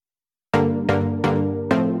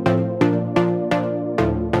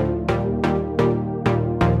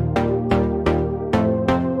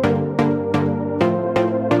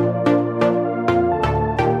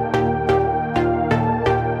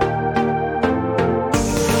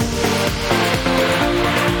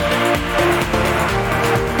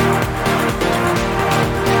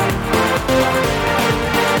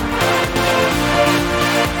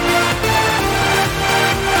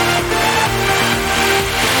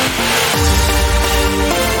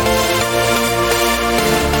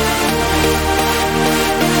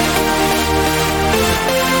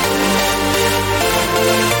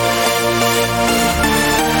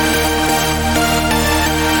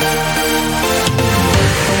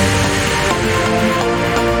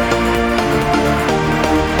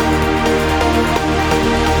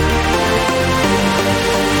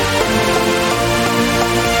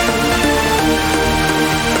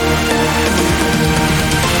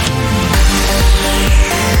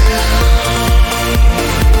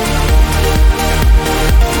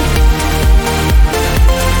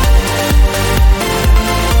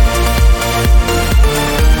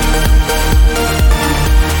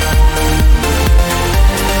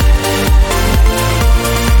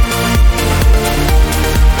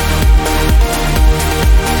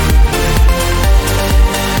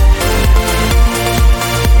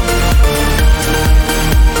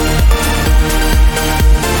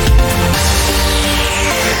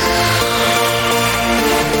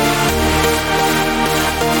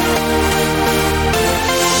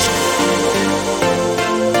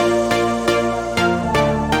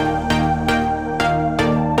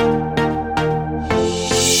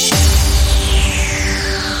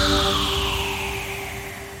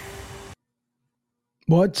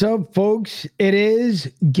What's up, folks? It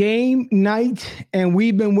is game night, and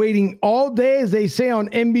we've been waiting all day, as they say on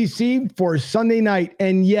NBC, for Sunday night.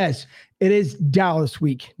 And yes, it is Dallas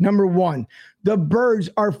week. Number one, the Birds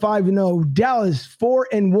are 5-0. Dallas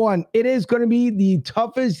 4-1. It is going to be the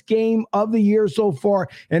toughest game of the year so far.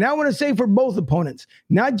 And I want to say for both opponents,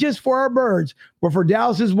 not just for our Birds, but for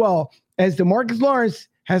Dallas as well, as DeMarcus Lawrence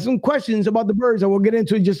has some questions about the Birds that we'll get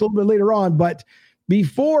into just a little bit later on. But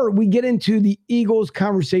before we get into the Eagles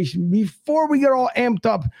conversation, before we get all amped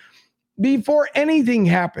up, before anything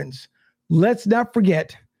happens, let's not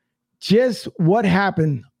forget just what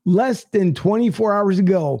happened less than 24 hours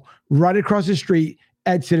ago, right across the street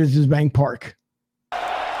at Citizens Bank Park.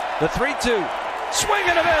 The 3-2, swing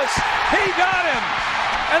and a miss. He got him.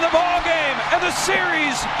 And the ball game and the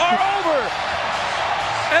series are over.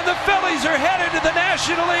 And the Phillies are headed to the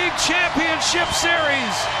National League Championship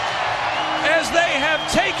Series, as they have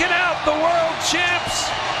taken out the world champs.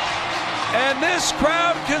 And this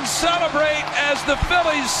crowd can celebrate as the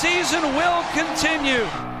Phillies season will continue.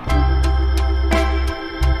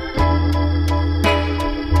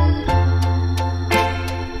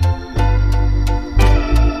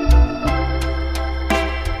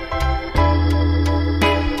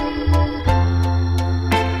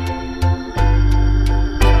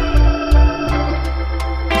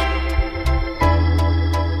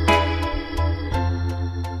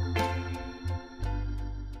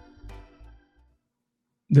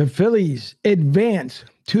 The Phillies advance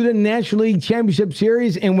to the National League Championship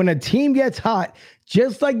Series, and when a team gets hot,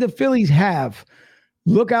 just like the Phillies have,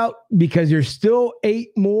 look out, because there's still 8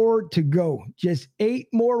 more to go. Just 8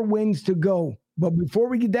 more wins to go. But before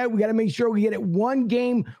we get that, we got to make sure we get it one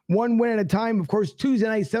game, one win at a time. Of course, Tuesday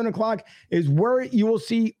night, 7 o'clock is where you will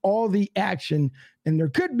see all the action. And there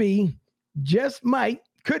could be,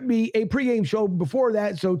 could be a pregame show before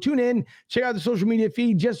that. So tune in, check out the social media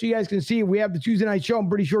feed just so you guys can see. We have the Tuesday night show. I'm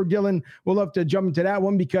pretty sure Dylan will love to jump into that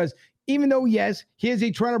one, because even though, yes, he is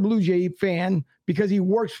a Toronto Blue Jay fan because he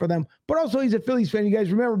works for them, but also he's a Phillies fan, you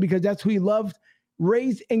guys remember, because that's who he loved,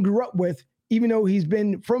 raised, and grew up with, even though he's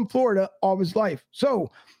been from Florida all of his life.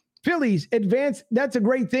 So Phillies advance. That's a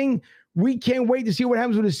great thing. We can't wait to see what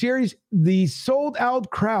happens with the series. The sold-out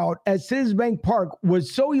crowd at Citizens Bank Park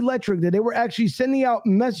was so electric that they were actually sending out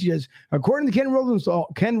messages. According to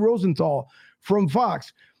Ken Rosenthal from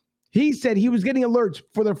Fox, he said he was getting alerts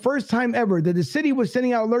for the first time ever that the city was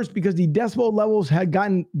sending out alerts because the decibel levels had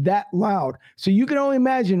gotten that loud. So you can only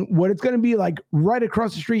imagine what it's going to be like right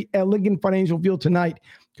across the street at Lincoln Financial Field tonight,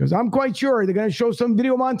 because I'm quite sure they're going to show some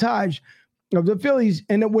video montage of the Phillies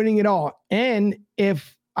end up winning it all. And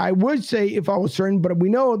if I would say if I was certain, but we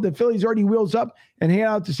know the Phillies already wheels up and head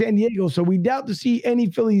out to San Diego. So we doubt to see any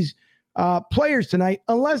Phillies players tonight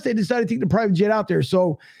unless they decide to take the private jet out there.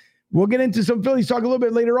 So we'll get into some Phillies talk a little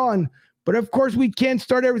bit later on. But of course, we can't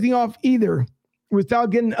start everything off either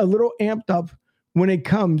without getting a little amped up when it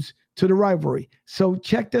comes to the rivalry. So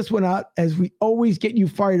check this one out, as we always get you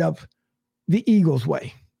fired up the Eagles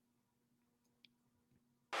way.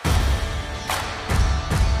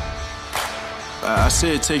 I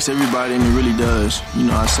say it takes everybody, and it really does. You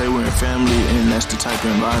know, I say we're in family, and that's the type of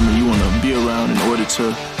environment you want to be around in order to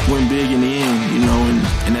win big in the end, you know,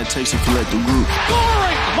 and that takes a collective group.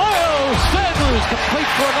 Scoring! Miles Sanders complete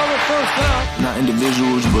for another first down. Not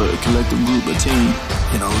individuals, but a collective group, a team.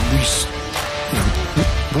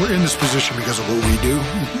 We're in this position because of what we do.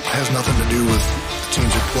 It has nothing to do with the teams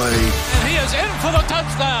that play. And he is in for the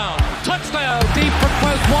touchdown. Touchdown deep for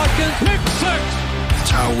Quez Watkins. Pick 6. It's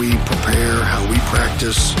how we prepare, how we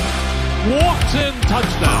practice. Walks in,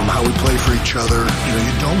 touchdown. How we play for each other. You know,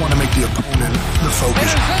 you don't want to make the opponent the It focus.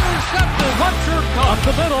 is intercepted. Rupture up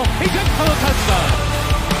the middle. He's in for the touchdown.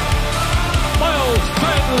 Miles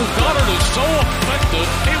Sanders Goddard is so effective.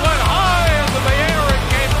 He went high into the air and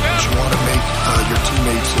came down. You want to make your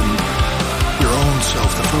teammates and your own self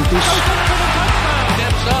the focus. He's in for the touchdown.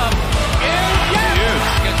 Steps up.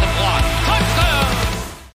 Gets the block. Touchdown.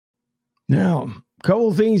 Now, a couple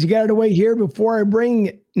of things to get out of the way here before I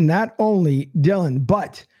bring not only Dylan,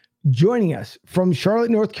 but joining us from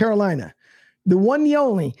Charlotte, North Carolina, the one, the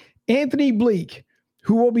only, Anthony Bleak,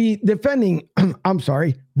 who will be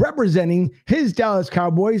representing his Dallas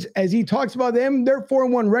Cowboys as he talks about them, their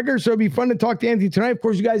 4-1 record. So it'll be fun to talk to Anthony tonight. Of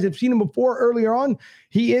course, you guys have seen him before earlier on.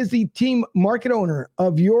 He is the team market owner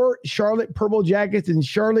of your Charlotte Purple Jackets. And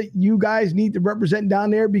Charlotte, you guys need to represent down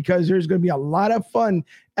there, because there's going to be a lot of fun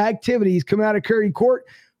activities coming out of Curry Court.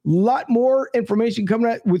 A lot more information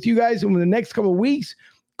coming out with you guys in the next couple of weeks.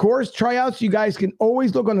 course, tryouts, you guys can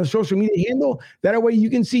always look on the social media handle. That way you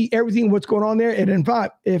can see everything, what's going on there. And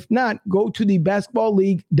if not, go to the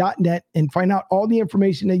basketballleague.net and find out all the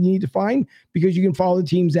information that you need to find, because you can follow the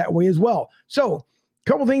teams that way as well. So a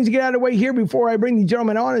couple things to get out of the way here before I bring the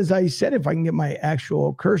gentleman on. As I said, if I can get my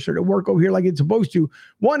actual cursor to work over here like it's supposed to.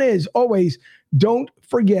 One is always, don't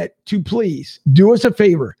forget to please do us a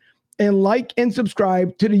favor and like and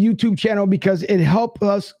subscribe to the YouTube channel, because it helps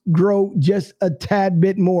us grow just a tad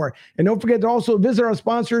bit more. And don't forget to also visit our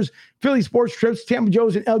sponsors, Philly Sports Trips, Tampa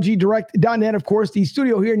Joe's, and LGDirect.net. Of course, the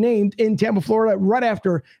studio here named in Tampa, Florida, right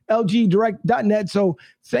after LGDirect.net. So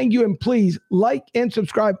thank you, and please like and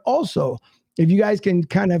subscribe. Also, if you guys can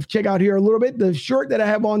kind of check out here a little bit, the shirt that I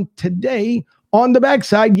have on today on the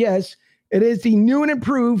backside, yes, it is the new and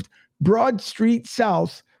improved Broad Street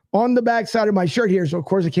South on the back side of my shirt here. So, of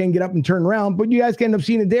course, I can't get up and turn around, but you guys can end up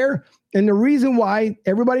seeing it there. And the reason why,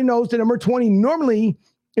 everybody knows the number 20 normally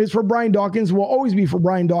is for Brian Dawkins, will always be for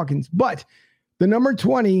Brian Dawkins. But the number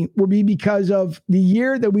 20 will be because of the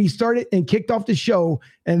year that we started and kicked off the show.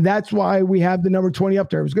 And that's why we have the number 20 up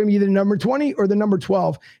there. It's going to be either number 20 or the number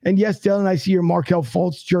 12. And yes, Dylan, I see your Markelle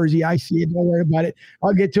Fultz jersey. I see it. Don't worry about it.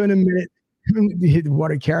 I'll get to it in a minute.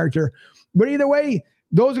 What a character. But either way,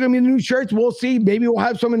 those are going to be the new shirts. We'll see. Maybe we'll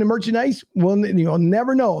have some in the merchandise. You'll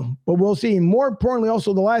never know, but we'll see. More importantly,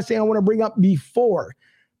 also, the last thing I want to bring up before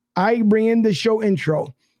I bring in the show intro.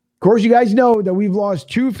 Of course, you guys know that we've lost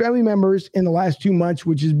 2 family members in the last 2 months,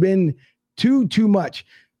 which has been too much.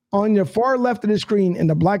 On the far left of the screen in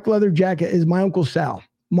the black leather jacket is my Uncle Sal.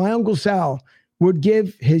 My Uncle Sal would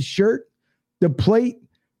give his shirt, the plate,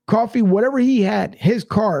 coffee, whatever he had, his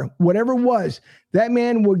car, whatever it was, that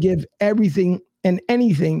man would give everything and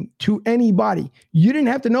anything to anybody. You didn't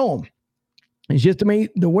have to know him. It's just the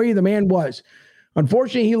way the man was.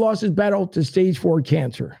 Unfortunately, he lost his battle to stage 4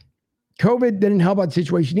 cancer. COVID didn't help out the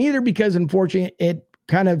situation either, because unfortunately, it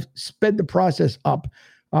kind of sped the process up.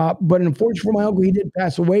 But unfortunately for my uncle, he did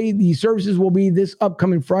pass away. The services will be this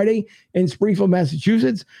upcoming Friday in Springfield,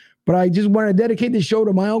 Massachusetts. But I just want to dedicate this show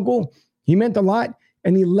to my uncle. He meant a lot,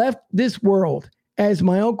 and he left this world as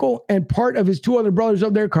my uncle and part of his 2 other brothers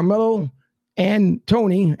up there, Carmelo and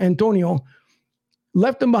Antonio,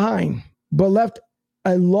 left him behind, but left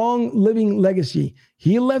a long living legacy.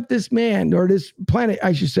 He left this man, or this planet,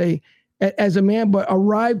 I should say, as a man, but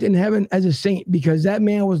arrived in heaven as a saint, because that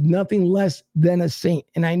man was nothing less than a saint.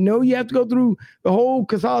 And I know you have to go through the whole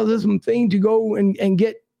Catholicism thing to go and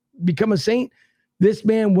become a saint. This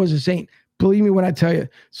man was a saint. Believe me when I tell you.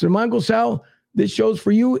 So, my Uncle Sal, this show's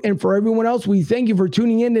for you and for everyone else. We thank you for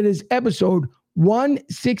tuning in to this episode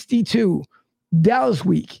 162. Dallas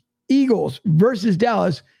week, Eagles versus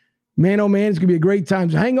Dallas. Man, oh man, it's going to be a great time.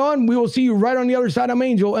 So hang on. We will see you right on the other side. I'm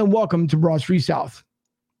Angel, and welcome to Broad Street South.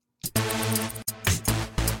 As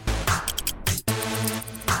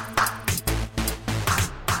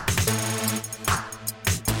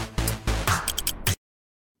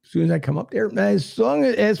soon as I come up there, as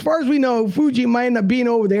far as we know, Fuji might end up being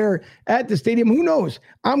over there at the stadium. Who knows?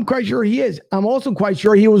 I'm quite sure he is. I'm also quite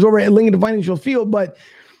sure he was over at Lincoln Financial Field, but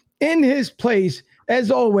in his place,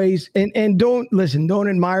 as always, and don't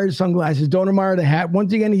admire the sunglasses, don't admire the hat.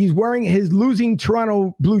 Once again, he's wearing his losing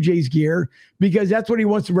Toronto Blue Jays gear because that's what he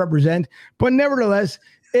wants to represent. But nevertheless,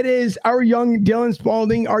 it is our young Dylan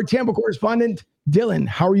Spalding, our Tampa correspondent. Dylan,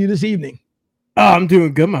 how are you this evening? I'm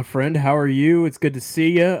doing good, my friend. How are you? It's good to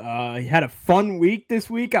see you. I had a fun week this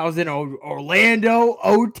week. I was in Orlando,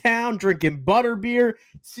 O-Town, drinking butterbeer,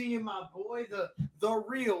 seeing my boy, the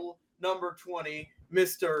real number 20,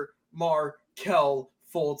 Mr. Markelle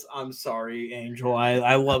Fultz. I'm sorry, Angel.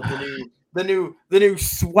 I love the new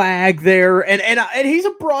swag there, and he's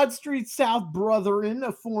a Broad Street South brethren,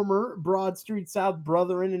 a former Broad Street South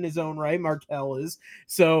brethren in his own right. Markelle is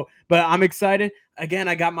so, but I'm excited. Again,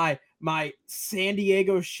 I got my San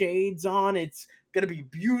Diego shades on. It's gonna be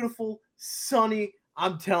beautiful, sunny.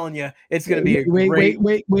 I'm telling you, it's gonna be wait.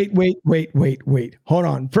 Hold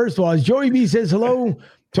on. First of all, as Joey B says hello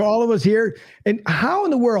to all of us here, and how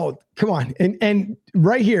in the world? Come on, and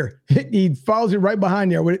right here, he follows it right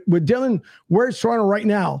behind there with Dylan. Where's Toronto right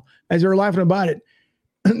now? As they're laughing about it.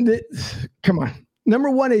 Come on. Number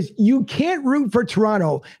one is you can't root for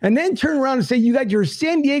Toronto and then turn around and say you got your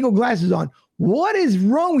San Diego glasses on. What is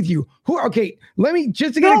wrong with you? Okay, let me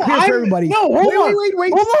just to get it clear for everybody. No,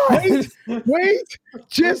 wait.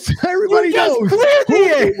 Just so everybody knows.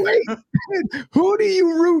 Who do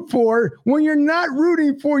you root for when you're not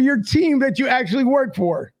rooting for your team that you actually work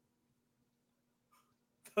for?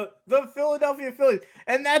 The Philadelphia Phillies.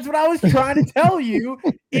 And that's what I was trying to tell you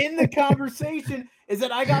in the conversation is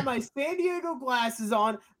that I got my San Diego glasses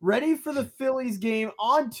on, ready for the Phillies game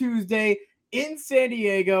on Tuesday in San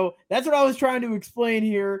Diego. That's what I was trying to explain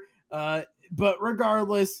here. But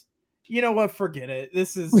regardless, you know what? Forget it.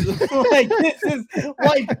 This is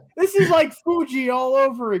like Fuji all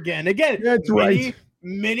over again. Again, that's right.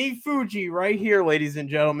 Mini Fuji right here, ladies and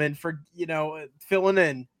gentlemen, for filling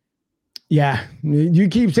in. Yeah, you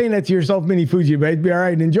keep saying that to yourself, Mini Fuji, but it'd be all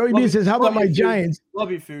right. And Joey B says, "How about my Giants?" Love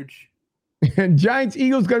you, Fuji. Giants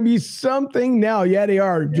Eagles going to be something now. Yeah, they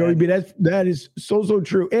are, Joey B. That is so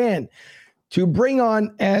true. And to bring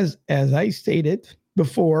on, as I stated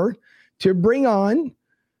before, to bring on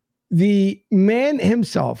the man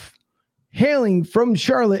himself, hailing from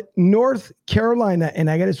Charlotte, North Carolina. And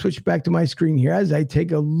I got to switch back to my screen here as I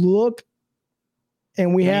take a look.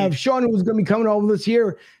 And we have Sean, who's going to be coming over this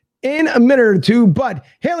here in a minute or two, but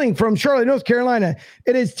hailing from Charlotte, North Carolina,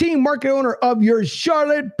 it is team market owner of your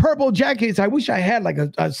Charlotte Purple Jackets. I wish I had like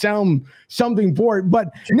a sound something for it, but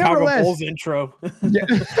Chicago nevertheless, Bulls intro. Yeah.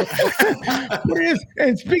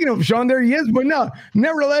 And speaking of Sean, there he is, but no,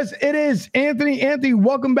 nevertheless, it is Anthony. Anthony,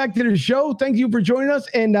 welcome back to the show. Thank you for joining us.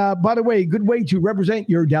 And by the way, good way to represent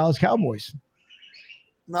your Dallas Cowboys.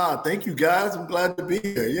 Nah, thank you guys. I'm glad to be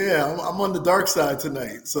here. Yeah, I'm on the dark side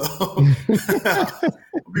tonight, so I'll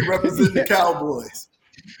be representing the Cowboys.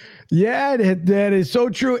 Yeah, that is so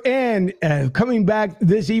true. And coming back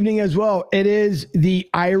this evening as well, it is the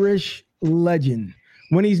Irish legend.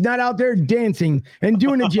 When he's not out there dancing and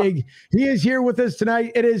doing a jig, he is here with us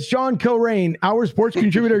tonight. It is Sean Kilrain, our sports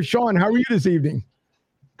contributor. Sean, how are you this evening?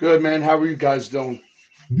 Good, man. How are you guys doing?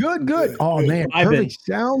 Good. Oh man, perfect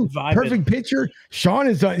sound, perfect picture. Sean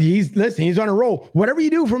is he's on a roll. Whatever you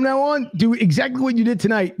do from now on, do exactly what you did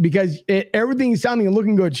tonight because everything is sounding and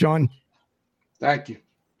looking good, Sean. Thank you.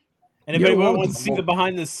 And if anyone wants to see the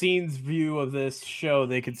behind the scenes view of this show,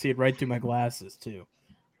 they can see it right through my glasses too.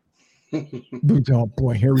 Oh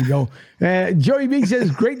boy, here we go. Joey B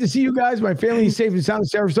says, "Great to see you guys. My family is safe and sound in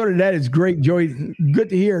Sarasota." That is great, Joey. Good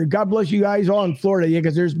to hear. God bless you guys all in Florida. Yeah,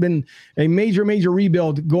 because there's been a major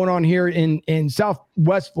rebuild going on here in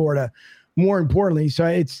Southwest Florida. More importantly, so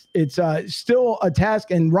it's still a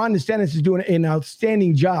task, and Ron DeSantis is doing an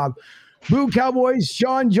outstanding job. Boo Cowboys,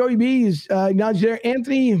 Sean, Joey B is acknowledged there.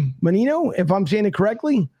 Anthony Menino, if I'm saying it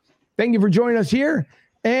correctly, thank you for joining us here.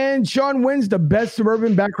 And Sean wins the best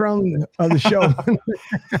suburban background of the show.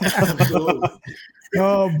 Absolutely.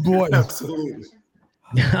 Oh, boy. Absolutely.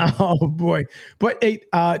 Oh, boy. But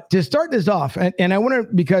to start this off, and I want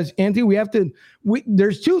to, because, Anthony,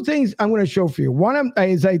 there's two things I'm going to show for you. One,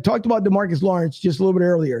 as I talked about DeMarcus Lawrence just a little bit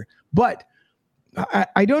earlier, but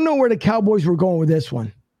I don't know where the Cowboys were going with this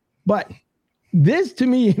one. But this, to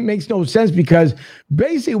me, makes no sense because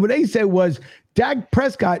basically what they said was, Dak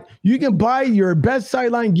Prescott, you can buy your best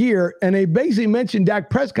sideline gear, and they basically mentioned Dak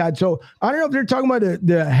Prescott. So I don't know if they're talking about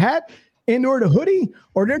the hat and or the hoodie,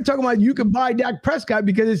 or they're talking about you can buy Dak Prescott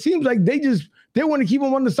because it seems like they want to keep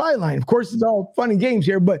him on the sideline. Of course, it's all fun and games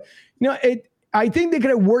here, but I think they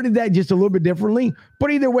could have worded that just a little bit differently.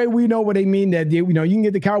 But either way, we know what they mean. That you can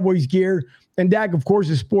get the Cowboys gear, and Dak, of course,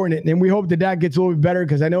 is sporting it. And we hope that Dak gets a little bit better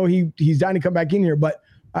because I know he's dying to come back in here. But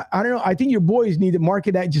I don't know. I think your boys need to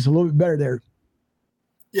market that just a little bit better there.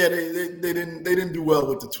 Yeah, they didn't do well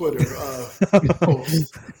with the Twitter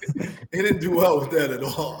post. They didn't do well with that at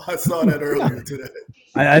all. I saw that earlier today.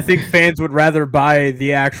 I think fans would rather buy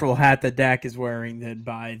the actual hat that Dak is wearing than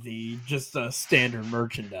buy the just standard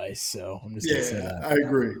merchandise. So I'm just gonna say that.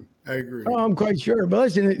 I agree. Oh, I'm quite sure. But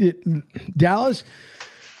listen, Dallas,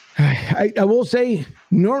 I will say,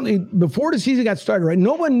 normally before the season got started, right,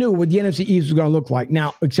 no one knew what the NFC East was going to look like.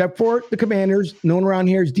 Now, except for the Commanders, known around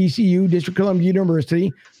here as DCU, District of Columbia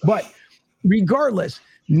University. But regardless,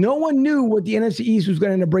 no one knew what the NFC East was going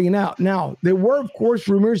to end up bringing out. Now, there were, of course,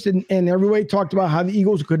 rumors, and everybody talked about how the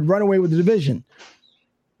Eagles could run away with the division.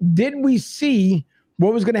 Did we see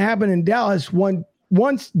what was going to happen in Dallas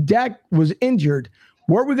once Dak was injured?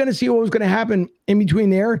 Were we going to see what was going to happen in between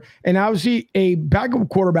there? And obviously, a backup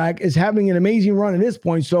quarterback is having an amazing run at this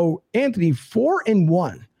point. So, Anthony,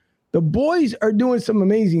 4-1. The boys are doing some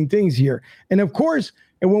amazing things here. And of course,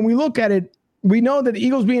 and when we look at it, we know that the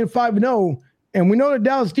Eagles being 5-0, and we know the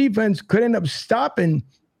Dallas defense could end up stopping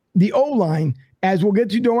the O-line, as we'll get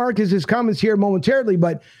to DeMarcus' comments here momentarily.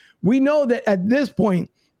 But we know that at this point,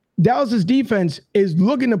 Dallas's defense is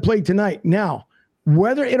looking to play tonight. Now,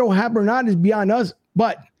 whether it'll happen or not is beyond us.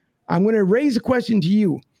 But I'm going to raise a question to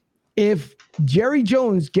you. If Jerry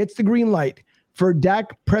Jones gets the green light for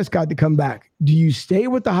Dak Prescott to come back, do you stay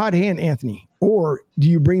with the hot hand, Anthony, or do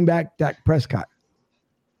you bring back Dak Prescott?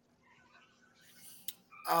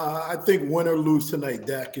 I think win or lose tonight,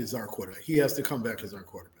 Dak is our quarterback. He has to come back as our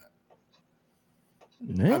quarterback.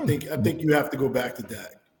 Man. I think you have to go back to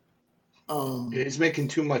Dak. He's making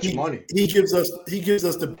too much money. He gives us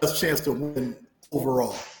the best chance to win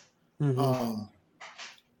overall. Mm-hmm.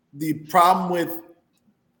 The problem with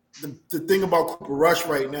the thing about Cooper Rush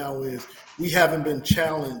right now is we haven't been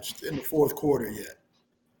challenged in the fourth quarter yet.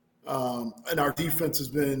 And our defense has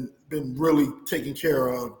been really taking care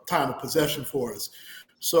of time of possession for us.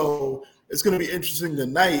 So it's going to be interesting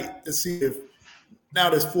tonight to see if now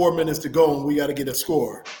there's 4 minutes to go and we got to get a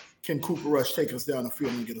score. Can Cooper Rush take us down the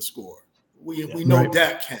field and get a score? We know right.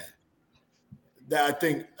 Dak can. I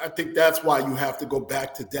think that's why you have to go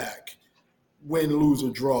back to Dak, win, lose,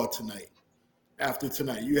 or draw tonight. After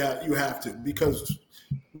tonight, you have to, because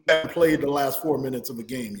we haven't played the last 4 minutes of a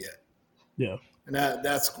game yet. Yeah, and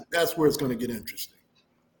that's where it's going to get interesting.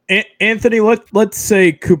 Anthony, let's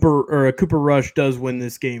say Cooper Rush does win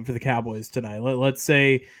this game for the Cowboys tonight. Let's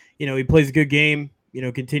say he plays a good game.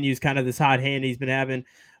 Continues kind of this hot hand he's been having.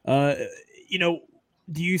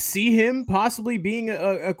 Do you see him possibly being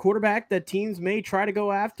a quarterback that teams may try to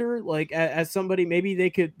go after, like as somebody maybe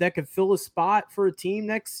that could fill a spot for a team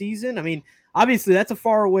next season? I mean, obviously that's a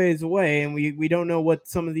far ways away, and we don't know what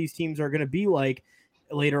some of these teams are going to be like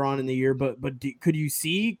later on in the year. But could you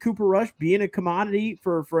see Cooper Rush being a commodity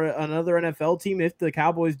for another NFL team if the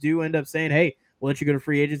Cowboys do end up saying, "Hey, we'll let you go to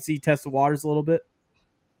free agency, test the waters a little bit"?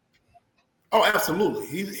 Oh, absolutely.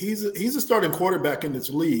 He's a starting quarterback in this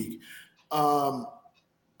league.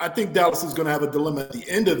 I think Dallas is going to have a dilemma at the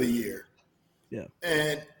end of the year. Yeah.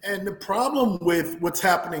 And the problem with what's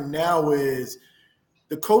happening now is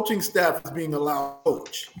the coaching staff is being allowed to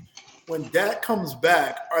coach. When Dak comes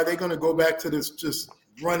back, are they going to go back to this just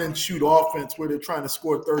run and shoot offense where they're trying to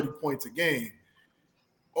score 30 points a game?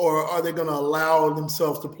 Or are they going to allow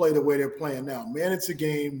themselves to play the way they're playing now? Manage the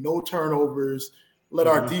game, no turnovers, let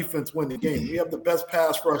our defense win the game. We have the best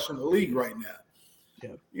pass rush in the league right now.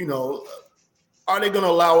 Yeah. Are they going to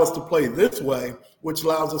allow us to play this way, which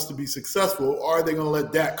allows us to be successful? Or are they going to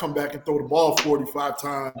let Dak come back and throw the ball 45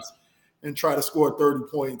 times and try to score 30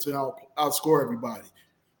 points and outscore everybody?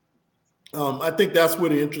 I think that's where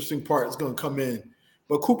the interesting part is going to come in.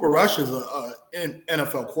 But Cooper Rush is an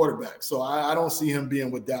NFL quarterback, so I don't see him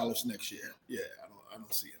being with Dallas next year. Yeah, I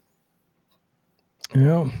don't see it.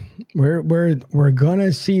 We're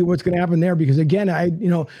gonna see what's gonna happen there, because again,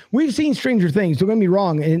 we've seen stranger things. Don't get me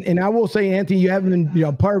wrong, and I will say, Anthony, you haven't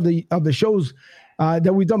been part of the shows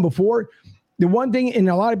that we've done before. The one thing, and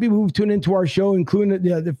a lot of people who've tuned into our show, including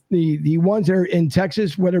the ones that are in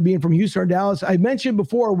Texas, whether being from Houston or Dallas, I mentioned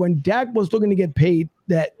before when Dak was looking to get paid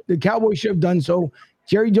that the Cowboys should have done so.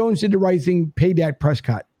 Jerry Jones did the right thing, paid Dak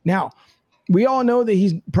Prescott. Now, we all know that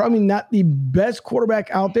he's probably not the best quarterback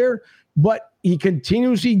out there, but he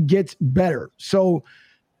continuously gets better. So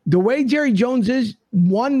the way Jerry Jones is,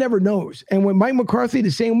 one never knows. And with Mike McCarthy,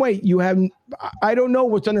 the same way. I don't know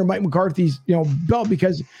what's under Mike McCarthy's belt,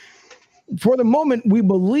 because for the moment we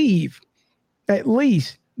believe at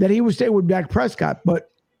least that he would stay with Dak Prescott. But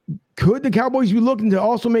could the Cowboys be looking to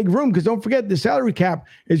also make room? Because don't forget, the salary cap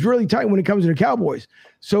is really tight when it comes to the Cowboys.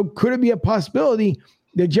 So could it be a possibility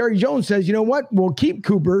that Jerry Jones says, you know what, we'll keep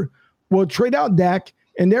Cooper, we'll trade out Dak,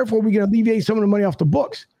 and therefore we can alleviate some of the money off the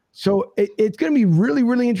books? So it's going to be really,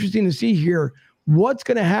 really interesting to see here what's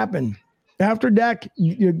going to happen after Dak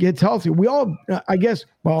gets healthy. We all, I guess,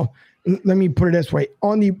 well, let me put it this way.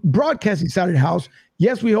 On the broadcasting side of the house,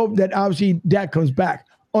 yes, we hope that obviously Dak comes back.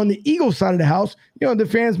 On the Eagles side of the house, the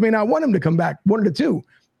fans may not want him to come back, one of the two.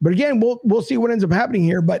 But again, we'll see what ends up happening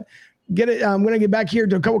here. But I'm going to get back here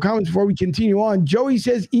to a couple comments before we continue on. Joey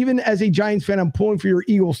says, even as a Giants fan, I'm pulling for your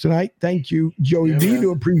Eagles tonight. Thank you, Joey B.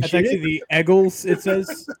 To appreciate That's actually it. the Eagles, it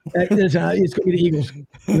says. It's going to be the Eagles,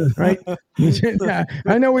 right? Yeah,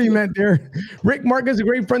 I know what you meant there. Rick Marcus, a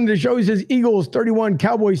great friend of the show, he says, Eagles 31,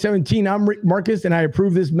 Cowboys 17. I'm Rick Marcus, and I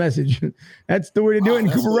approve this message. That's the way to do it.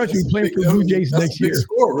 And Cooper Rush will be playing for Blue Jays next year.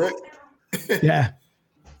 Score, Rick. Yeah.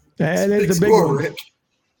 That is a big score, one. Rick.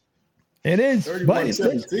 It is. But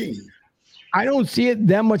 31-17. I don't see it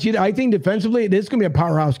that much either. I think defensively, this is going to be a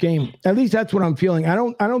powerhouse game. At least that's what I'm feeling. I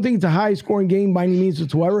don't think it's a high-scoring game by any means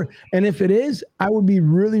whatsoever. And if it is, I would be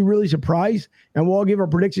really, really surprised. And we'll all give our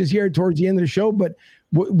predictions here towards the end of the show, but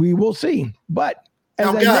we will see. But as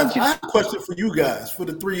now, I guys, mentioned, I have a question for you guys, for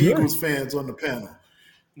the three Eagles fans on the panel.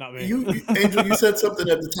 Not me. Angel, you said something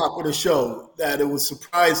at the top of the show that it was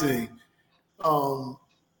surprising.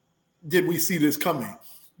 Did we see this coming?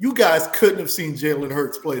 You guys couldn't have seen Jalen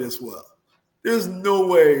Hurts play this well. There's no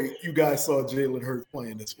way you guys saw Jalen Hurts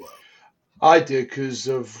playing this well. I did because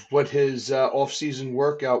of what his off-season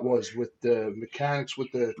workout was with the mechanics,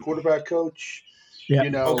 with the quarterback coach. Yeah.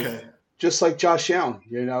 Okay. Just like Josh Allen,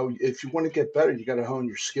 if you want to get better, you got to hone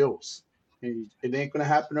your skills. And it ain't going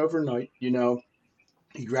to happen overnight.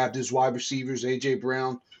 He grabbed his wide receivers, A.J.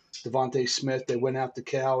 Brown, Devontae Smith. They went out to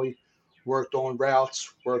Cali, worked on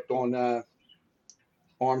routes, worked on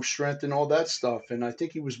arm strength and all that stuff. And I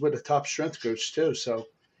think he was with a top strength coach too. So,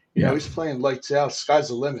 he's playing lights out. Sky's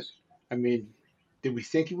the limit. I mean, did we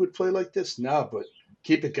think he would play like this? No, but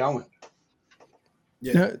keep it going.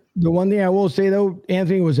 Yeah. The one thing I will say though,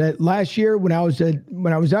 Anthony, was that last year when I was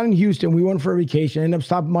down in Houston, we went for a vacation. I ended up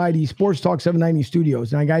stopping by the Sports Talk 790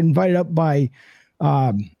 studios, and I got invited up by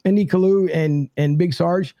Andy Kalu and Big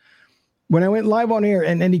Sarge. When I went live on air,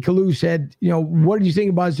 and Andy Kalu said, what did you think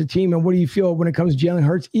about the team, and what do you feel when it comes to Jalen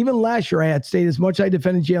Hurts? Even last year, I had stated, as much as I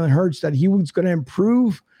defended Jalen Hurts, that he was going to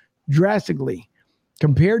improve drastically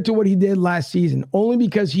compared to what he did last season, only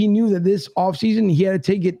because he knew that this offseason he had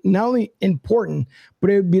to take it not only important, but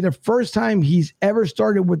it would be the first time he's ever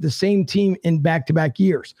started with the same team in back-to-back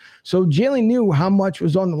years. So Jalen knew how much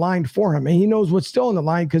was on the line for him, and he knows what's still on the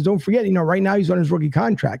line because don't forget, right now he's on his rookie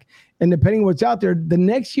contract. And depending on what's out there, the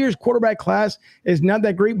next year's quarterback class is not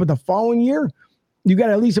that great, but the following year, you got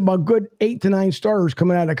at least about good 8 to 9 starters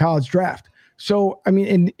coming out of the college draft. So, I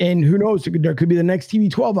mean, and who knows, there could be the next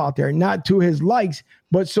TB12 out there, not to his likes,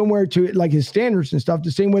 but somewhere to like his standards and stuff,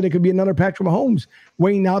 the same way there could be another Patrick Mahomes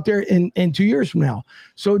waiting out there in 2 years from now.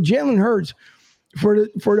 So Jalen Hurts, for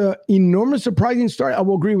the enormous surprising start, I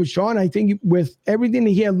will agree with Sean. I think with everything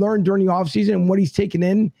that he had learned during the offseason and what he's taken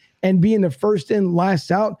in and being the first in,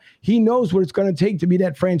 last out, he knows what it's going to take to be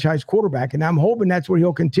that franchise quarterback. And I'm hoping that's what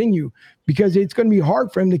he'll continue, because it's going to be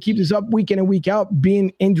hard for him to keep this up week in and week out,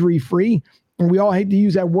 being injury-free. And we all hate to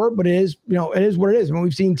use that word, but it is what it is. I mean,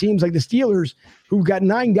 we've seen teams like the Steelers, who've got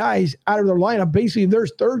 9 guys out of their lineup, basically their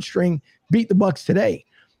third string, beat the Bucs today.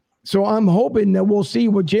 So I'm hoping that we'll see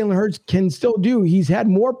what Jalen Hurts can still do. He's had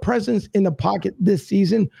more presence in the pocket this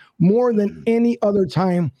season, more than any other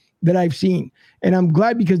time that I've seen. And I'm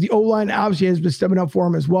glad, because the O-line obviously has been stepping up for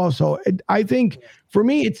him as well. So I think for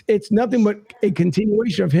me, it's nothing but a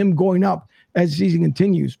continuation of him going up as the season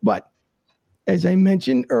continues. But as I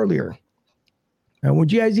mentioned earlier, I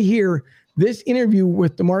want you guys to hear this interview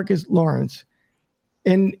with DeMarcus Lawrence.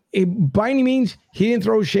 And by any means, he didn't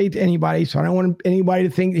throw shade to anybody, so I don't want anybody to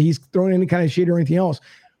think that he's throwing any kind of shade or anything else.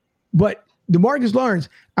 But DeMarcus Lawrence,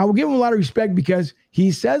 I will give him a lot of respect, because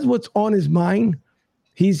he says what's on his mind.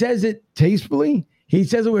 He says it tastefully. He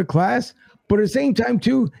says it with class. But at the same time,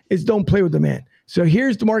 too, it's don't play with the man. So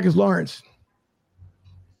here's DeMarcus Lawrence.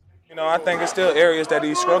 I think it's still areas that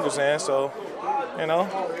he struggles in. So,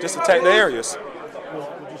 just attack the areas.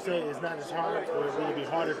 Would you say it's not as hard, or would it be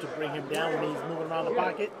harder to bring him down when he's moving around the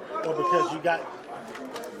pocket? Or because you got,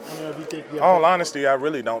 I don't know if you think... All honesty, I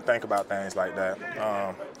really don't think about things like that.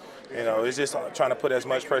 It's just trying to put as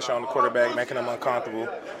much pressure on the quarterback, making him uncomfortable,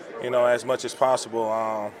 as much as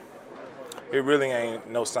possible. It really ain't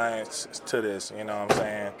no science to this, you know what I'm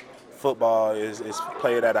saying? Football is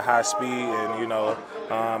played at a high speed,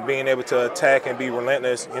 and, being able to attack and be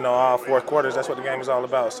relentless, all 4 quarters, that's what the game is all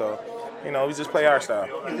about. So, we just play our style.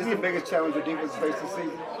 Is this the biggest challenge your defense faces this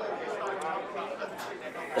season?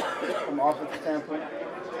 From an offensive standpoint?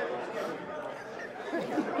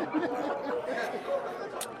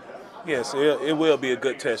 Yes, it will be a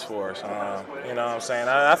good test for us. You know what I'm saying?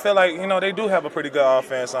 I feel like, they do have a pretty good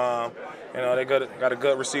offense. They got a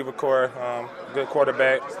good receiver core, good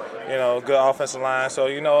quarterback, good offensive line. So,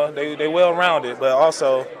 they well-rounded. But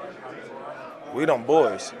also, we them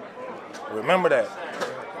boys. Remember that.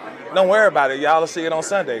 Don't worry about it. Y'all will see it on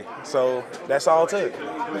Sunday. So that's all it took.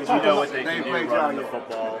 You know what they can do running the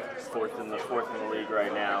football, fourth in the league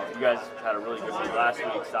right now. You guys had a really good week last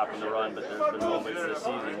week stopping the run, but there's been moments this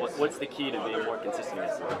season. What's the key to being more consistent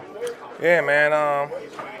this season? Yeah, man.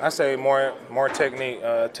 I say more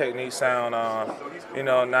technique sound.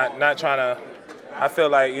 Not trying to. I feel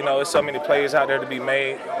like there's so many plays out there to be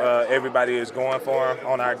made. Everybody is going for them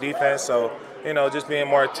on our defense, so. Just being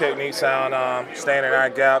more technique sound, staying in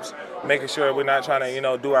our gaps, making sure we're not trying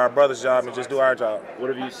to, do our brother's job and just do our job.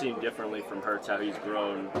 What have you seen differently from Hurts, how he's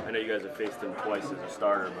grown? I know you guys have faced him twice as a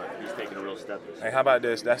starter, but he's taken a real step this year. Hey, how about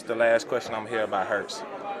this? That's the last question I'm here about Hurts.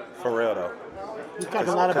 For real, though. We talk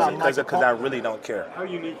a lot about because I really don't care. How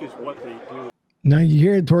unique is what they do? Now you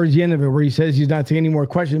hear it towards the end of it where he says he's not taking any more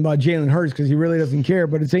questions about Jalen Hurts because he really doesn't care.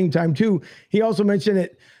 But at the same time, too, he also mentioned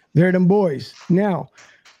it. They're them boys. Now,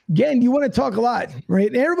 again, you want to talk a lot, right?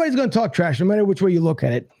 And everybody's going to talk trash no matter which way you look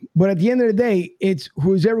at it. But at the end of the day, it's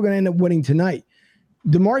who's ever going to end up winning tonight.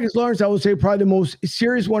 DeMarcus Lawrence, I would say, probably the most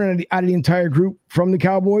serious one out of the entire group from the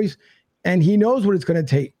Cowboys. And he knows what it's going to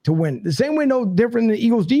take to win. The same way, no different than the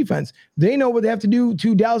Eagles defense. They know what they have to do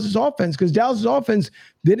to Dallas's offense, because Dallas's offense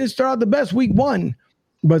didn't start out the best week one,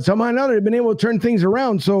 but somehow or another they've been able to turn things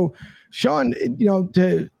around. So, Sean,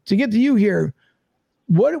 to get to you here,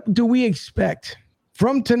 what do we expect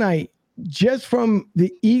from tonight, just from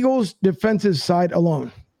the Eagles defensive side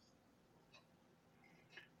alone?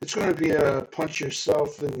 It's going to be a punch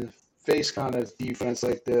yourself in the face kind of defense,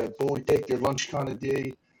 like the bully take your lunch kind of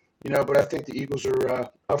D. But I think the Eagles are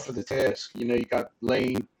up for the task. You got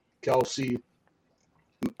Lane, Kelsey,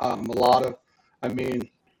 Mulata. I mean,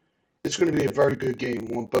 it's going to be a very good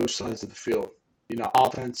game on both sides of the field.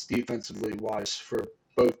 Offense, defensively wise for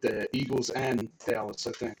both the Eagles and Dallas,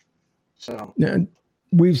 I think. So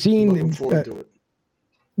we've seen looking forward to it.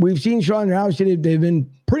 We've seen Sean and obviously they've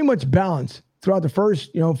been pretty much balanced throughout the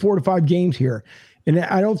first 4 to 5 games here, and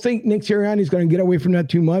I don't think Nick Sirianni is going to get away from that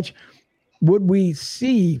too much. Would we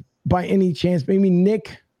see, by any chance, maybe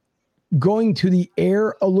Nick going to the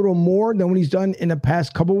air a little more than what he's done in the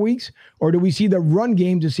past couple of weeks? Or do we see the run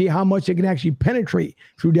game to see how much they can actually penetrate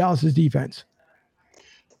through Dallas's defense?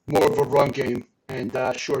 More of a run game and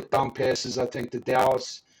short down passes, I think, to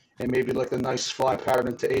Dallas, and maybe like a nice fly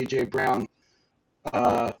pattern to A.J. Brown,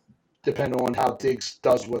 depending on how Diggs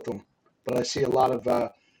does with them. But I see a lot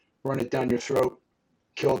of run it down your throat,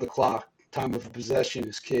 kill the clock. Time of possession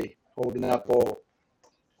is key. Holding that ball,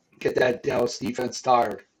 get that Dallas defense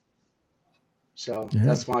tired. So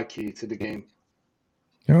that's my key to the game.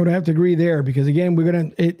 I would have to agree there, because again,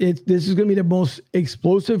 this is going to be the most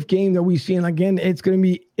explosive game that we've seen. Again, it's going to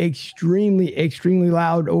be extremely, extremely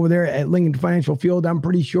loud over there at Lincoln Financial Field. I'm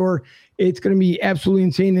pretty sure it's going to be absolutely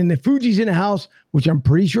insane. And if Fuji's in the house, which I'm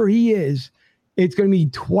pretty sure he is, it's going to be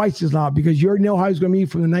twice as loud, because you already know how it's going to be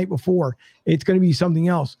from the night before. It's going to be something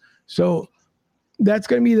else. So that's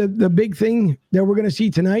going to be the big thing that we're going to see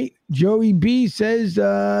tonight. Joey B says,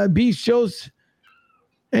 B shows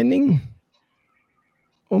ending.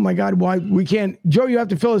 Oh my God, why we can't? Joe, you have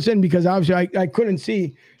to fill us in, because obviously I couldn't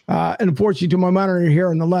see, and unfortunately to my monitor here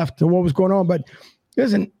on the left, what was going on. But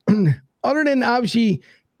listen, other than obviously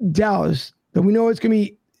Dallas, that we know it's going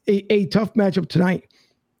to be a tough matchup tonight.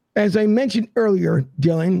 As I mentioned earlier,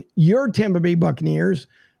 Dylan, your Tampa Bay Buccaneers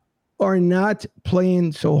are not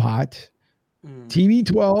playing so hot.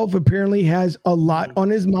 TB12 apparently has a lot on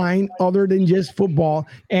his mind other than just football.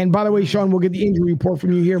 And by the way, Sean, we'll get the injury report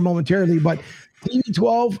from you here momentarily, but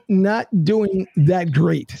TB12 not doing that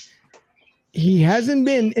great. He hasn't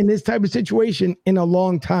been in this type of situation in a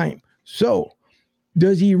long time. So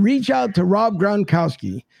does he reach out to Rob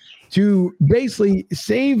Gronkowski to basically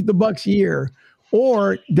save the Bucs year,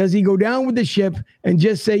 or does he go down with the ship and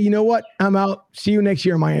just say, you know what, I'm out. See you next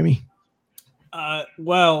year, Miami?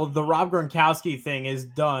 Well, the Rob Gronkowski thing is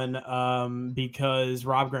done because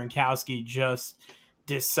Rob Gronkowski just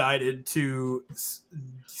decided to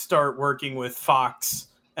start working with Fox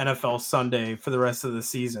NFL Sunday for the rest of the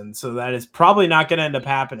season. So that is probably not going to end up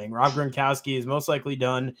happening. Rob Gronkowski is most likely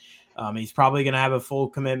done. He's probably going to have a full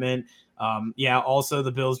commitment. Also,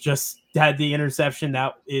 the Bills just had the interception.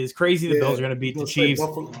 That is crazy. The Bills are going to beat the Chiefs.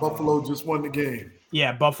 Buffalo just won the game.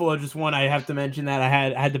 Yeah, Buffalo just won. I have to mention that. I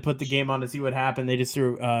had to put the game on to see what happened. They just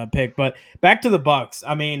threw a pick. But back to the Bucs.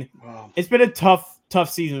 I mean, It's been a tough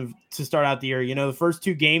season to start out the year. The first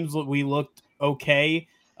 2 games we looked okay.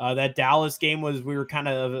 That Dallas game we were kind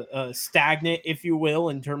of stagnant, if you will,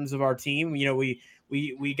 in terms of our team.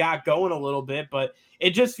 We got going a little bit, but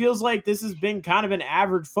it just feels like this has been kind of an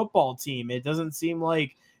average football team. It doesn't seem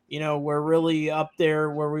like we're really up there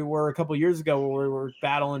where we were a couple years ago, where we were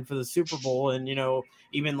battling for the Super Bowl, and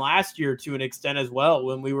even last year to an extent as well,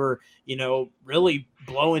 when we were really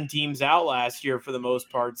blowing teams out last year for the most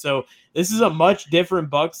part. So this is a much different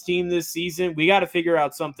Bucs team this season. We got to figure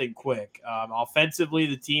out something quick. Offensively,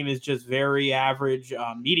 the team is just very average,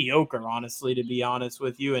 mediocre, honestly, to be honest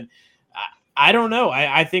with you. And I don't know.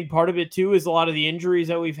 I think part of it too is a lot of the injuries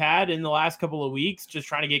that we've had in the last couple of weeks, just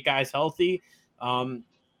trying to get guys healthy.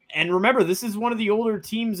 And remember, this is one of the older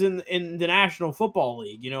teams in the National Football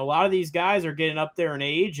League. A lot of these guys are getting up there in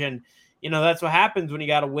age, and that's what happens when you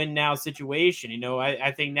got a win now situation.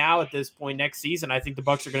 I think now at this point next season, I think the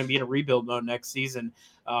Bucs are going to be in a rebuild mode next season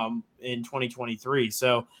in 2023.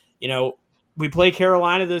 So, we play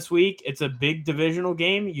Carolina this week. It's a big divisional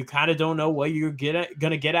game. You kind of don't know what you're going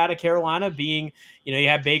to get out of Carolina, being, you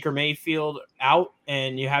have Baker Mayfield out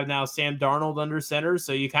and you have now Sam Darnold under center.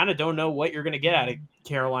 So you kind of don't know what you're going to get out of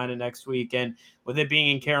Carolina next week. And with it being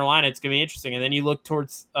in Carolina, it's going to be interesting. And then you look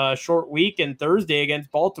towards a short week and Thursday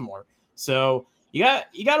against Baltimore. So, you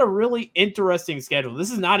got a really interesting schedule.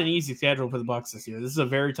 This is not an easy schedule for the Bucs this year. This is a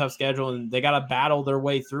very tough schedule, and they got to battle their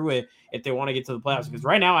way through it if they want to get to the playoffs. Because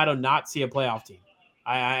right now, I do not see a playoff team.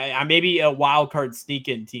 I may be a wild card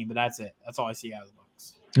sneak-in team, but that's it. That's all I see out of the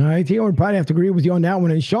Bucs. All right, Theo, I would probably have to agree with you on that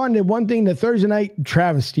one. And Sean did one thing, the Thursday night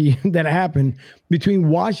travesty that happened between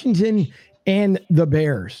Washington and the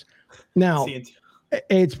Bears. Now,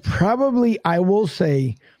 it's probably, I will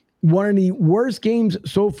say, one of the worst games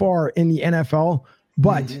so far in the NFL,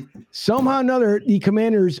 but somehow or another, the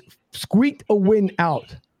Commanders squeaked a win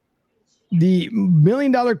out. The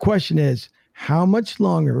million-dollar question is, how much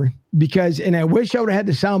longer? Because, and I wish I would have had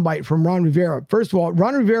the soundbite from Ron Rivera. First of all,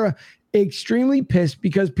 Ron Rivera extremely pissed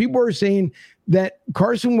because people are saying that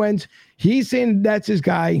Carson Wentz, he's saying that's his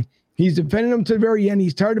guy. He's defending him to the very end.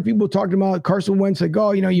 He's tired of people talking about Carson Wentz, like,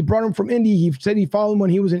 oh, you brought him from Indy. He said he followed him when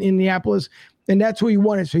he was in Indianapolis, and that's who he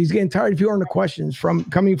wanted. So he's getting tired of hearing the questions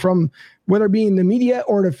coming from whether it be in the media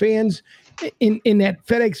or the fans in that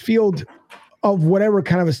FedEx Field of whatever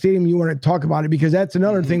kind of a stadium you want to talk about it, because that's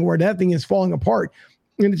another thing where that thing is falling apart.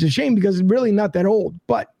 And it's a shame because it's really not that old.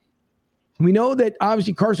 But we know that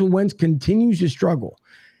obviously Carson Wentz continues to struggle.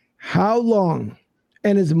 How long?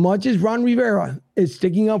 And as much as Ron Rivera is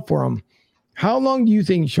sticking up for him, how long do you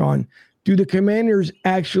think, Sean, do the Commanders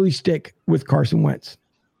actually stick with Carson Wentz?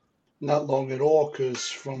 Not long at all, because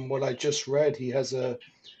from what I just read, he has a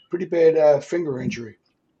pretty bad finger injury.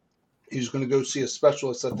 He's going to go see a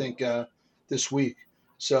specialist, I think, this week.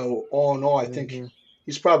 So all in all, I think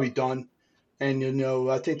he's probably done. And,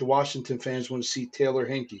 I think the Washington fans want to see Taylor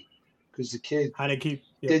Heinicke because the kid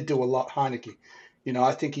did do a lot. Heinicke.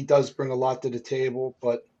 I think he does bring a lot to the table.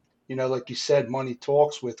 But, like you said, money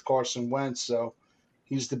talks with Carson Wentz. So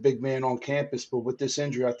he's the big man on campus. But with this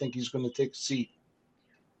injury, I think he's going to take a seat.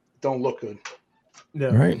 Don't look good.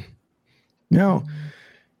 No. Right. Now,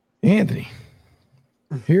 Anthony,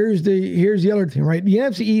 here's the other thing, right? The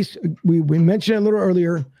NFC East, we mentioned it a little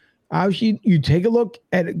earlier. Obviously, you take a look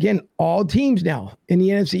at, again, all teams now in the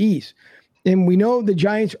NFC East. And we know the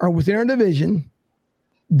Giants are within our division.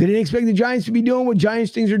 Didn't expect the Giants to be doing what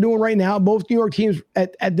Giants things are doing right now. Both New York teams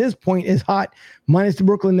at this point is hot, minus the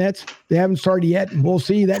Brooklyn Nets. They haven't started yet. We'll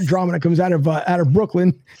see that drama that comes out of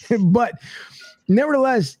Brooklyn. But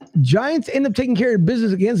nevertheless, Giants end up taking care of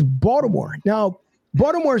business against Baltimore. Now,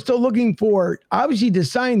 Baltimore is still looking for, obviously, to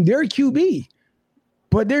sign their QB,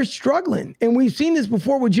 but they're struggling. And we've seen this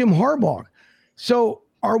before with Jim Harbaugh. So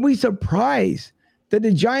are we surprised that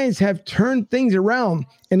the Giants have turned things around?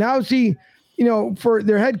 And obviously, for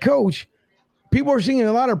their head coach, people are singing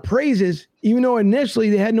a lot of praises, even though initially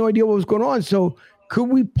they had no idea what was going on. So could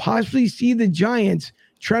we possibly see the Giants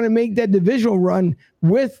trying to make that divisional run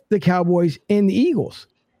with the Cowboys and the Eagles?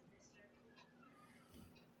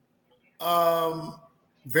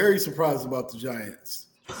 Very surprised about the Giants.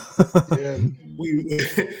 Yeah, we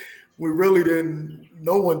really didn't.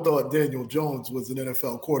 No one thought Daniel Jones was an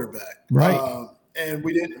NFL quarterback, right? And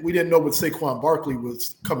we didn't know what Saquon Barkley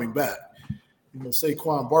was coming back.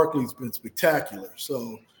 Saquon Barkley's been spectacular,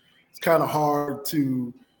 so it's kind of hard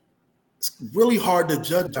to. It's really hard to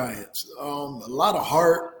judge Giants. A lot of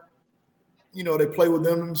heart. They play with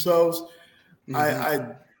them themselves. Mm-hmm.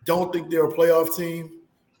 I don't think they're a playoff team,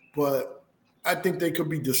 but I think they could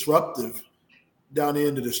be disruptive down the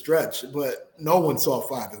end of the stretch. But no one saw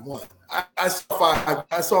 5-1. I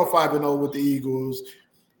saw 5-0 with the Eagles.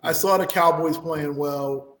 I saw the Cowboys playing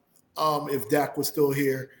well if Dak was still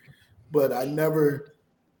here. But I never,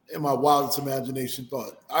 in my wildest imagination,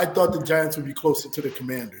 I thought the Giants would be closer to the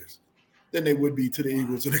Commanders than they would be to the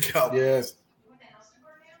Eagles and the Cowboys.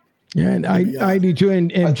 Yeah, and I do too.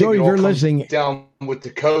 And Joey, if you're listening, down with the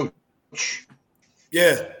coach.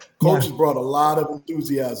 Yeah, coach has brought a lot of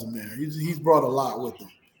enthusiasm there. He's brought a lot with him.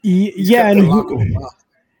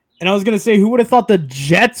 And I was going to say, who would have thought the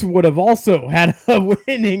Jets would have also had a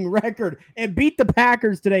winning record and beat the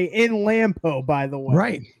Packers today in Lambeau, by the way.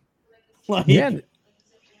 Right.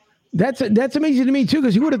 That's amazing to me too,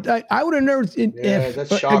 because I would have never.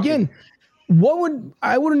 That's shocking. Again,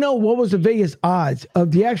 I would have known what was the Vegas odds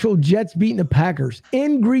of the actual Jets beating the Packers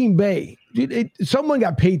in Green Bay. Dude, someone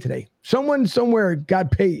got paid today. Someone somewhere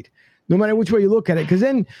got paid, no matter which way you look at it. Because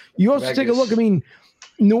then you also take a look. I mean,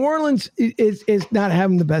 New Orleans is not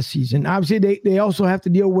having the best season. Obviously, they also have to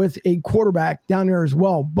deal with a quarterback down there as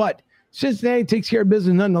well. But Cincinnati takes care of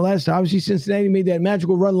business nonetheless. Obviously, Cincinnati made that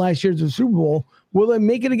magical run last year to the Super Bowl. Will they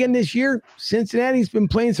make it again this year? Cincinnati's been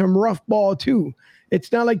playing some rough ball too.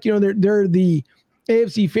 It's not like, they're the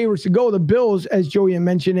AFC favorites to go. The Bills, as Joey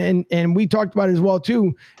mentioned, and we talked about it as well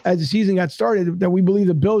too, as the season got started, that we believe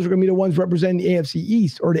the Bills are going to be the ones representing the AFC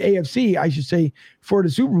East, or the AFC, I should say, for the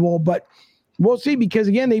Super Bowl. But we'll see, because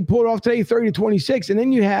again, they pulled off today 30-26, and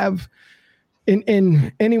then you have,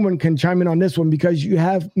 and anyone can chime in on this one, because you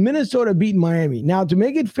have Minnesota beating Miami. Now, to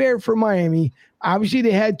make it fair for Miami, obviously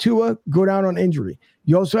they had Tua go down on injury.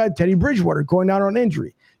 You also had Teddy Bridgewater going down on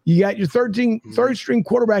injury. You got your third string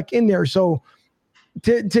quarterback in there. So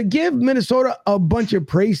to give Minnesota a bunch of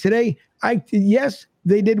praise today, yes,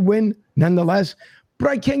 they did win nonetheless, but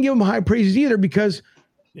I can't give them high praises either, because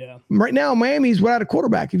right now Miami's without a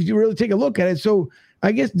quarterback, if you really take a look at it. So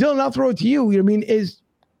I guess, Dylan, I'll throw it to you. Is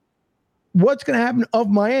what's going to happen of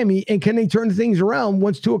Miami, and can they turn things around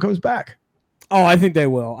once Tua comes back? Oh, I think they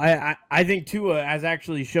will. I think Tua has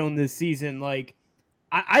actually shown this season, like,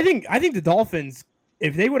 I think the Dolphins,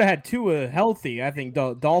 if they would have had Tua healthy, I think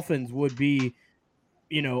the Dolphins would be,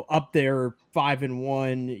 up there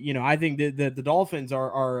 5-1. I think that the Dolphins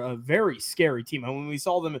are a very scary team. And when we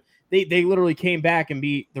saw them, they literally came back and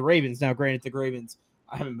beat the Ravens. Now, granted, the Ravens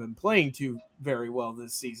haven't been playing too very well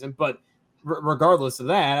this season, but regardless of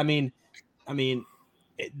that, I mean,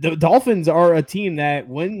 the Dolphins are a team that,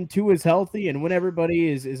 when Tua is healthy and when everybody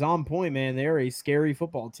is on point, man, they're a scary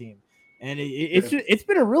football team. And it's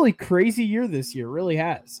been a really crazy year this year, really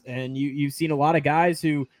has. And you've seen a lot of guys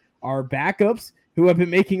who are backups who have been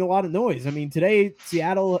making a lot of noise. I mean, today,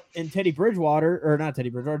 Seattle and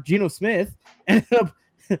Geno Smith ended up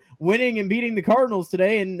winning and beating the Cardinals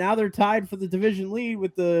today, and now they're tied for the division lead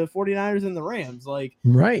with the 49ers and the Rams. Like,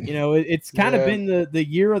 right. It's kind of been the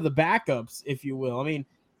year of the backups, if you will. I mean,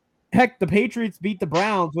 heck, the Patriots beat the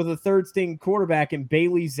Browns with a third-string quarterback in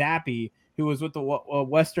Bailey Zappi, who was with the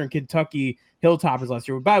Western Kentucky Hilltoppers last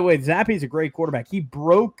year. By the way, Zappi's a great quarterback. He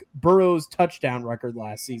broke Burrow's touchdown record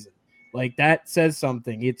last season. Like, that says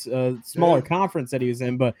something. It's a smaller conference that he was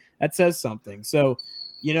in, but that says something. So,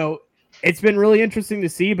 it's been really interesting to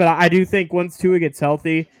see, but I do think once Tua gets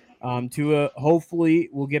healthy, Tua hopefully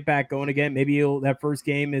will get back going again. Maybe that first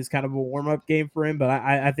game is kind of a warm-up game for him, but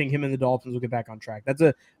I think him and the Dolphins will get back on track. That's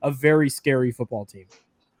a very scary football team.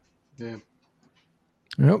 Yeah.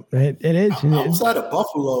 Nope, it is. Outside of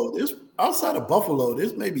Buffalo,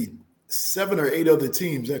 there's maybe 7 or 8 other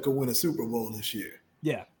teams that could win a Super Bowl this year.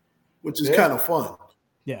 Yeah. Which is kind of fun.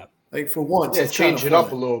 Yeah. Like, for once, it's change it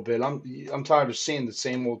up a little bit. I'm tired of seeing the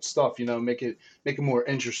same old stuff. Make it more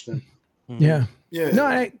interesting. Yeah. Yeah. No,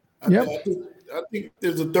 I think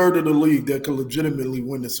there's a third of the league that could legitimately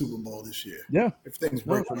win the Super Bowl this year. Yeah. If things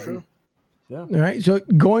break for sure. Yeah. All right. So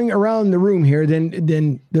going around the room here,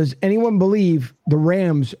 then does anyone believe the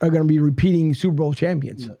Rams are going to be repeating Super Bowl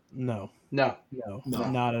champions? No. No.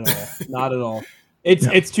 Not at all. Not at all.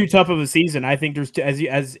 It's too tough of a season. I think there's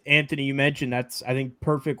as Anthony, you mentioned, that's I think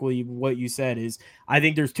perfectly what you said is I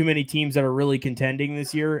think there's too many teams that are really contending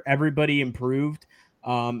this year. Everybody improved.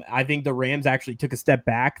 I think the Rams actually took a step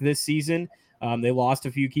back this season. They lost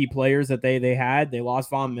a few key players that they had. They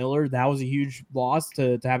lost Von Miller. That was a huge loss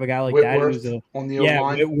to have a guy like Whitworth that. On the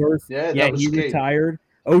O-line. Whitworth. Yeah, he retired.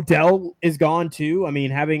 Odell is gone too. I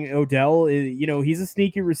mean, having Odell, he's a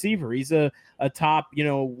sneaky receiver. He's a top,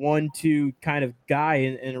 1-2 kind of guy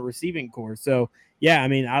in a receiving core. So yeah, I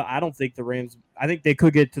mean, I don't think the Rams. I think they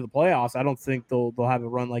could get to the playoffs. I don't think they'll have a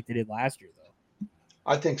run like they did last year though.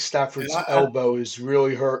 I think Stafford's elbow is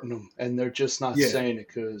really hurting them, and they're just not saying it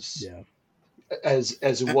because as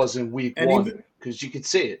it was in week 1, because you could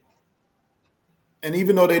see it. And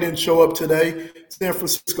even though they didn't show up today, San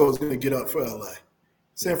Francisco is going to get up for LA.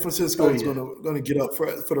 San Francisco is going to get up for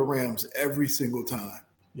the Rams every single time.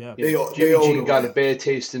 Yeah, Jimmy G got a bad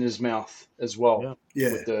taste in his mouth as well.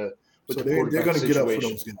 Yeah, with the they're going to get up for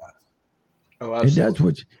those guys. Oh,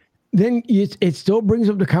 absolutely. That's then it still brings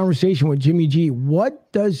up the conversation with Jimmy G.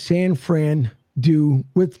 What does San Fran do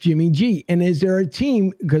with Jimmy G? And is there a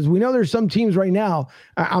team, because we know there's some teams right now,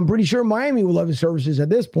 I'm pretty sure Miami will have his services at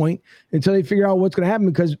this point until they figure out what's going to happen,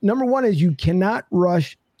 because number one is you cannot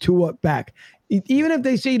rush Tua back. Even if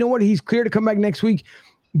they say, you know what, he's clear to come back next week,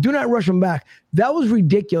 do not rush him back. That was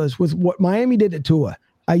ridiculous with what Miami did to Tua.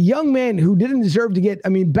 A young man who didn't deserve to get,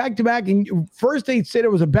 back-to-back. And first they said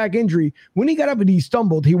it was a back injury. When he got up and he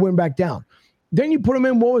stumbled, he went back down. Then you put him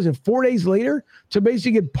in, 4 days later to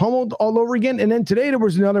basically get pummeled all over again. And then today there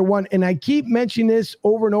was another one. And I keep mentioning this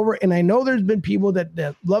over and over. And I know there's been people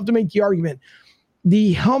that love to make the argument.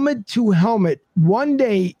 The helmet to helmet one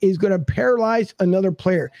day is going to paralyze another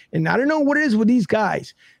player. And I don't know what it is with these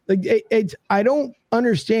guys. Like I don't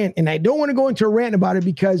understand. And I don't want to go into a rant about it,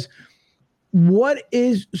 because what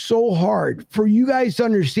is so hard for you guys to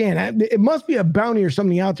understand? It must be a bounty or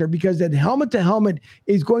something out there, because that helmet to helmet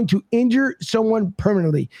is going to injure someone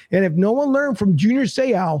permanently. And if no one learned from Junior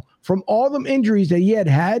Seau, from all them injuries that he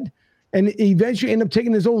had, and eventually end up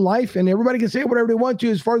taking his own life. And everybody can say whatever they want to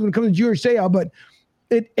as far as when it comes to Junior Seau, but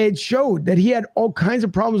it showed that he had all kinds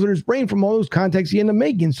of problems with his brain from all those contacts he ended up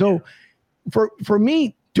making. So for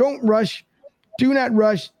me, do not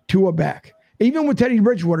rush Tua back. Even with Teddy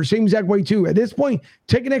Bridgewater, same exact way too. At this point,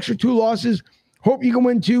 take an extra 2 losses, hope you can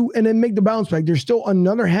win 2, and then make the bounce back. There's still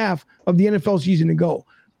another half of the NFL season to go.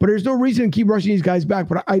 But there's no reason to keep rushing these guys back.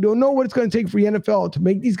 But I don't know what it's going to take for the NFL to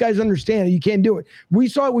make these guys understand that you can't do it. We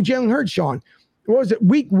saw it with Jalen Hurts, Sean. What was it?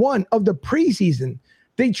 Week 1 of the preseason,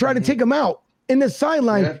 they tried to take him out in the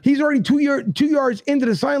sideline. Yeah. He's already 2 yards into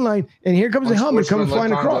the sideline, and here comes the helmet coming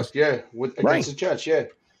flying across. Yeah, against the Jets, yeah.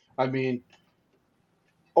 I mean,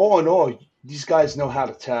 all in all, these guys know how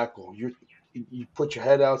to tackle. You put your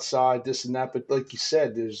head outside, this and that. But like you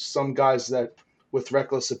said, there's some guys that with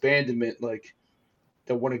reckless abandonment, like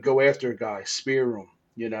that want to go after a guy, spear him.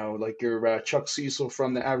 Like your Chuck Cecil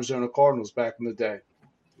from the Arizona Cardinals back in the day.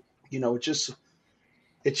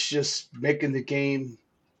 It's just making the game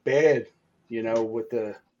bad. With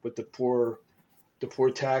the poor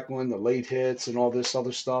tackling, the late hits, and all this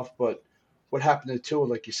other stuff. But what happened to Tua,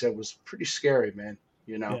 like you said, was pretty scary, man.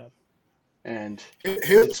 Yeah. And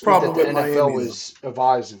here's the problem with Miami. The NFL is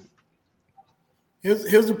advising.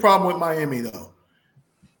 Here's the problem with Miami, though.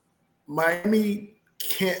 Miami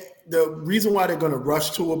can't. The reason why they're going to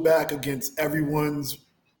rush Tua back against everyone's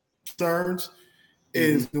concerns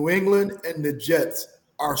is New England and the Jets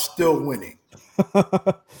are still winning.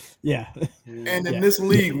 Yeah. And in this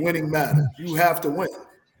league, winning matters. You have to win.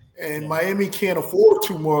 And Miami can't afford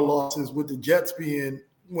 2 more losses with the Jets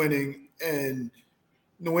winning and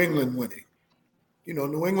New England winning.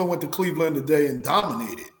 New England went to Cleveland today and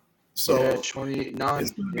dominated. So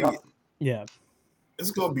 28-9. Yeah.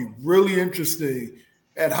 It's going to be really interesting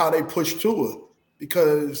at how they push Tua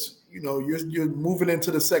because, you're moving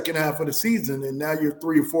into the second half of the season and now you're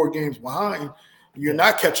 3 or 4 games behind. You're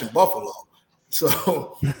not catching Buffalo.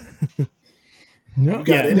 So if you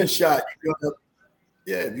got any shot,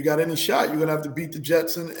 if you got any shot, you're going to have to beat the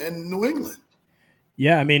Jets and New England.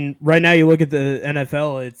 Yeah, I mean, right now you look at the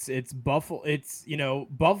NFL, it's Buffalo,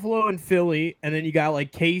 Buffalo and Philly, and then you got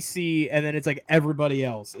like KC, and then it's like everybody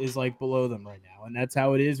else is like below them right now, and that's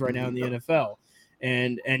how it is right now in the NFL.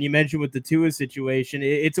 And you mentioned with the Tua situation,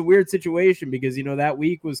 it's a weird situation because that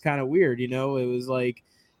week was kind of weird. It was like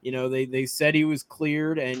they said he was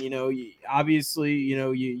cleared, and obviously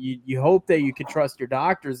you hope that you can trust your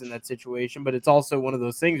doctors in that situation, but it's also one of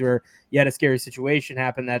those things where you had a scary situation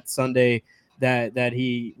happen that Sunday. That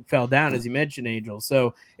he fell down, as you mentioned, Angel.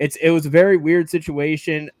 So it was a very weird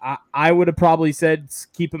situation. I would have probably said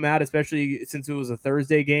keep him out, especially since it was a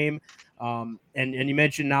Thursday game. And you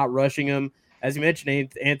mentioned not rushing him. As you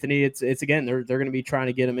mentioned, Anthony, it's again they're going to be trying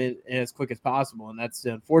to get him in as quick as possible, and that's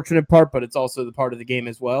the unfortunate part. But it's also the part of the game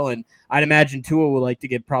as well. And I'd imagine Tua would like to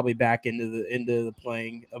get probably back into the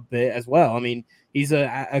playing a bit as well. I mean, he's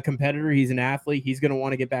a competitor. He's an athlete. He's going to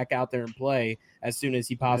want to get back out there and play as soon as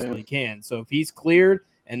he possibly can. So if he's cleared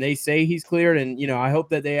and they say he's cleared, and I hope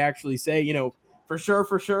that they actually say for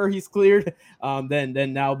sure he's cleared,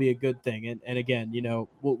 then that'll be a good thing. And again,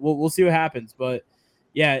 we'll see what happens, but.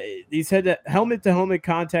 Yeah, he said that helmet-to-helmet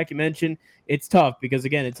contact you mentioned, it's tough because,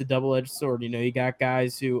 again, it's a double-edged sword. You got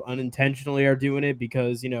guys who unintentionally are doing it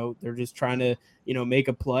because, they're just trying to, make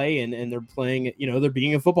a play and they're playing, they're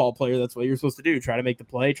being a football player. That's what you're supposed to do, try to make the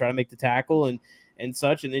play, try to make the tackle and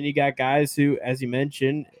such. And then you got guys who, as you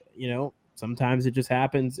mentioned, sometimes it just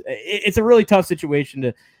happens. It's a really tough situation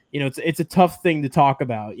to, it's a tough thing to talk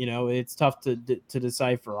about. It's tough to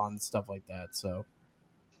decipher on stuff like that, so.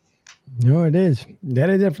 No, it is. That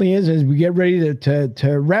it definitely is. As we get ready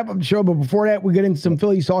to wrap up the show, but before that, we get into some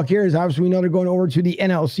Phillies talk here. As obviously we know they're going over to the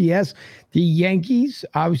NLCS. The Yankees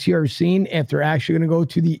obviously are seeing if they're actually going to go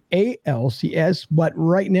to the ALCS, but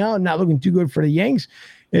right now, not looking too good for the Yanks.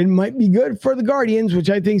 It might be good for the Guardians, which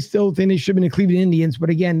I still think they should have been the Cleveland Indians. But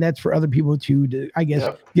again, that's for other people to I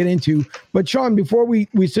guess, get into. But Sean, before we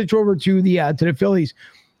switch over to the Phillies,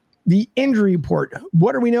 the injury report.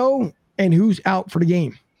 What do we know, and who's out for the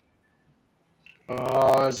game?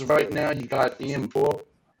 As of right now, you got Ian Book,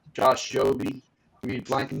 Josh Joby, Reed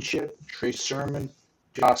Blankenship, Trey Sermon,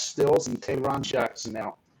 Josh Stills, and Tayron Jackson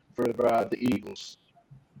out for the Eagles.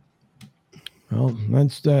 Well,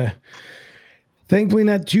 that's thankfully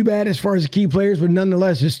not too bad as far as the key players, but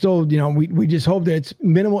nonetheless, it's still, we just hope that it's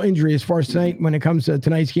minimal injury as far as tonight when it comes to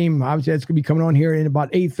tonight's game. Obviously, that's going to be coming on here in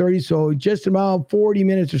about 8:30, so just about 40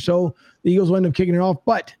 minutes or so, the Eagles will end up kicking it off.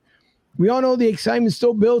 But We all know the excitement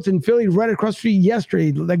still built in Philly right across the street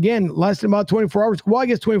yesterday. Again, less than about 24 hours. Well, I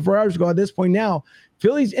guess 24 hours ago at this point now.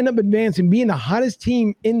 Phillies end up advancing, being the hottest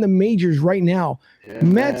team in the majors right now. Yeah,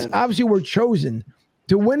 Mets obviously were chosen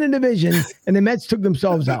to win a division, and the Mets took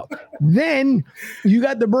themselves out. Then you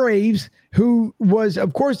got the Braves, who was,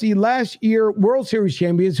 of course, the last year World Series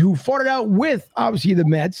champions, who fought it out with, obviously, the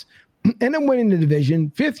Mets, and then winning the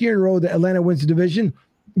division. 5th year in a row that Atlanta wins the division,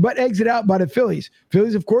 but exit out by the Phillies.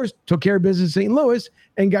 Phillies, of course, took care of business in St. Louis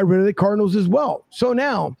and got rid of the Cardinals as well. So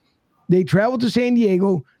now they travel to San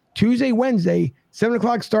Diego Tuesday, Wednesday, 7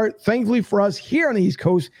 o'clock start. Thankfully for us here on the East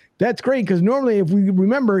Coast, that's great because normally, if we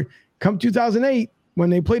remember, come 2008, when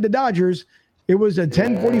they played the Dodgers, it was a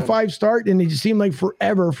 10:45 start, and it just seemed like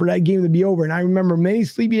forever for that game to be over. And I remember many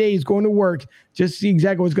sleepy days going to work just to see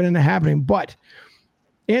exactly what's going to end up happening. But,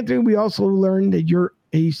 Anthony, we also learned that you're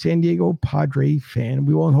a San Diego Padre fan.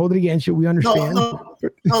 We won't hold it against you. We understand. No,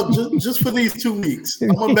 just for these 2 weeks.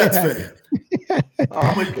 I'm a Mets fan.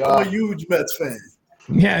 I'm a huge Mets fan.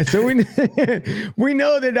 Yeah, so we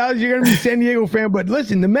know that you're going to be a San Diego fan. But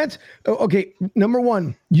listen, the Mets, okay, number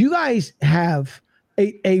one, you guys have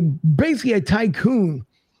a basically a tycoon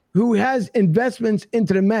who has investments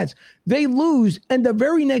into the Mets. They lose, and the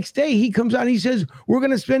very next day he comes out and he says, we're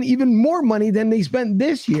going to spend even more money than they spent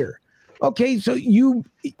this year. Okay, so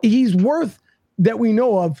he's worth, that we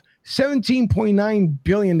know of, $17.9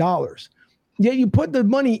 billion. Yet you put the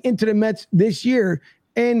money into the Mets this year,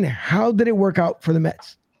 and how did it work out for the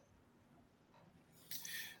Mets?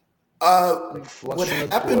 What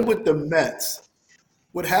happened with the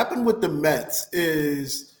Mets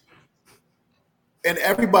is, and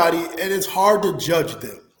everybody, and it's hard to judge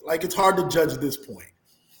them. Like, it's hard to judge at this point.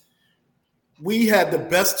 We had the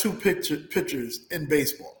best 2 pitchers in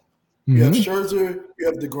baseball. You have Scherzer, you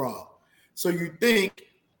have DeGrom. So you think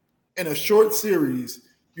in a short series,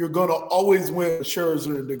 you're going to always win with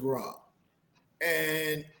Scherzer and DeGrom.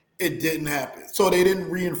 And it didn't happen. So they didn't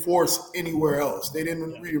reinforce anywhere else. They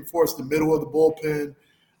didn't reinforce the middle of the bullpen.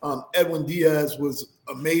 Edwin Diaz was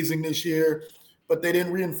amazing this year, but they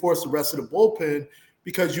didn't reinforce the rest of the bullpen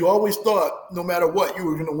because you always thought no matter what, you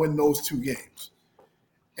were going to win those 2 games.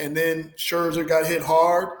 And then Scherzer got hit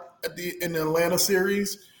hard in the Atlanta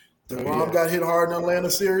series. DeGrom got hit hard in the Atlanta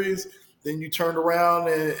series. Then you turned around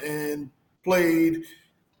and played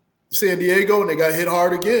San Diego, and they got hit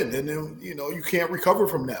hard again. And then, you can't recover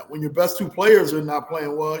from that. When your best 2 players are not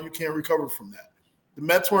playing well, you can't recover from that. The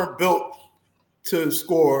Mets weren't built to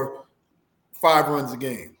score 5 runs a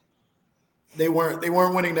game. They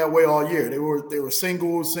weren't winning that way all year. They were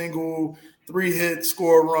single, 3 hits,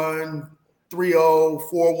 score a run, 3-0,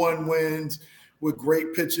 4-1 wins with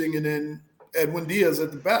great pitching, and then Edwin Diaz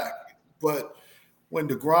at the back. But when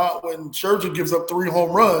Scherzer gives up 3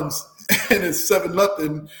 home runs and it's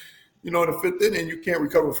 7-0, in the 5th inning, you can't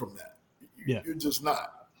recover from that. You're just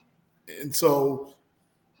not. And so,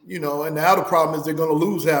 and now the problem is they're going to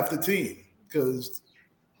lose half the team because,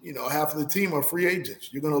 half of the team are free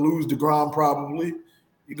agents. You're going to lose DeGrom probably.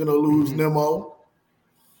 You're going to lose Nemo.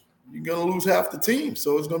 You're going to lose half the team.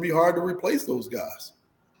 So it's going to be hard to replace those guys.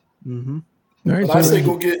 Mm-hmm. Right, but I say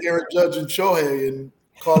go get Aaron Judge and Shohei and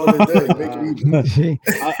call it a day. Make it easy.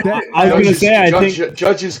 I was going to say,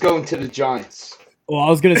 Judge is going to the Giants. Well, I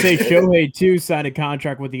was going to say Shohei, too, signed a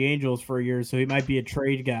contract with the Angels for a year, so he might be a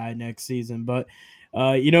trade guy next season. But,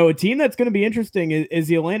 a team that's going to be interesting is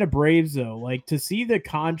the Atlanta Braves, though. Like, to see the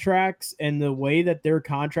contracts and the way that their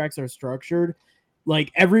contracts are structured,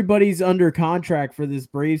 like, everybody's under contract for this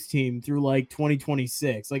Braves team through,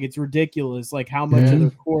 2026. Like, it's ridiculous, how much of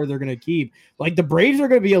their core they're going to keep. Like, the Braves are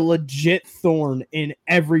going to be a legit thorn in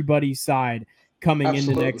everybody's side coming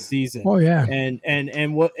into next season. Oh yeah.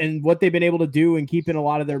 And what they've been able to do and keeping a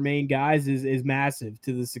lot of their main guys is massive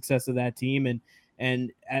to the success of that team.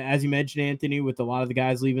 And as you mentioned, Anthony, with a lot of the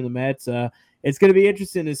guys leaving the Mets, it's going to be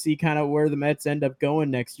interesting to see kind of where the Mets end up going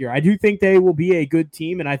next year. I do think they will be a good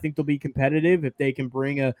team, and I think they'll be competitive if they can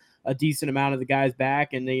bring a decent amount of the guys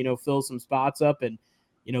back and they, fill some spots up. And,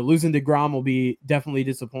 losing DeGrom will be definitely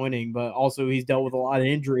disappointing, but also he's dealt with a lot of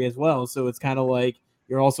injury as well. So it's kind of like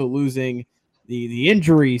you're also losing the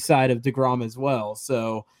injury side of DeGrom as well.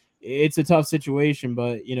 So it's a tough situation,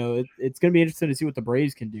 but, it's going to be interesting to see what the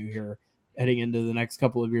Braves can do here heading into the next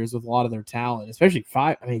couple of years with a lot of their talent, especially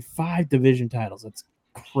 5 division titles. That's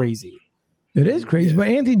crazy. It is crazy. But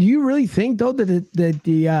Anthony, do you really think though that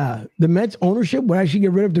the Mets ownership would actually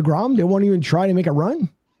get rid of DeGrom? They won't even try to make a run?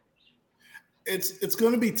 It's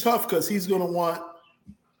going to be tough because he's going to want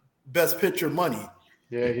best pitcher money.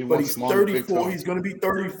 Yeah, he's 34. He's going to be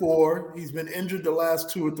 34. He's been injured the last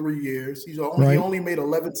 2 or 3 years. He only made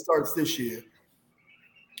 11 starts this year.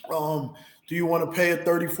 Do you want to pay a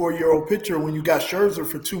 34-year-old pitcher when you got Scherzer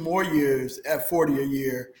for 2 more years at $40 a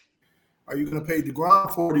year? Are you going to pay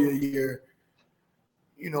DeGrom $40 a year?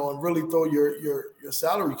 And really throw your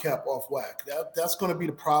salary cap off whack. That's going to be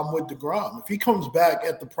the problem with DeGrom. If he comes back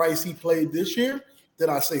at the price he played this year, then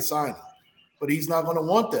I say sign him. But he's not going to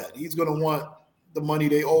want that. He's going to want the money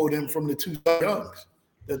they owed him from the 2 Youngs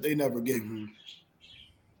that they never gave him.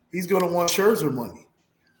 He's going to want Scherzer money.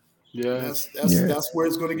 Yeah, that's where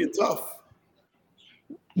it's going to get tough.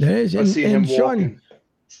 That is, and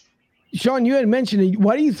Sean, you had mentioned it.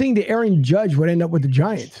 Why do you think that Aaron Judge would end up with the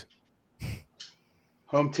Giants?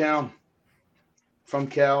 Hometown from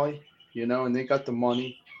Cali, and they got the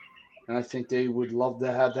money, and I think they would love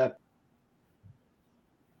to have that.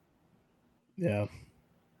 Yeah.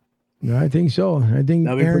 No, I think so. I think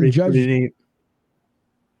Aaron Judge. Neat.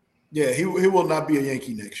 Yeah, he will not be a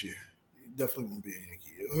Yankee next year. He definitely won't be a Yankee.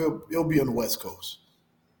 He'll be on the West Coast.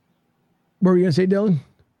 What were you gonna say, Dylan?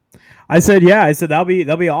 I said that'll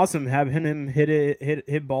be awesome. Have him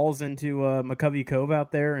hit balls into McCovey Cove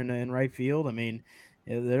out there in right field. I mean,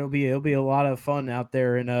 it'll be a lot of fun out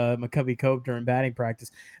there in McCovey Cove during batting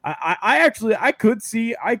practice. I could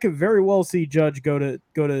very well see Judge go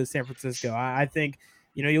to San Francisco. I think,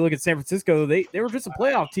 you look at San Francisco, they were just a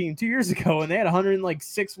playoff team 2 years ago, and they had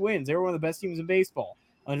 106 wins. They were one of the best teams in baseball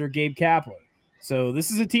under Gabe Kapler. So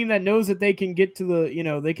this is a team that knows that they can get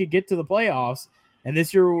to they could get to the playoffs. And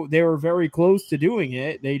this year they were very close to doing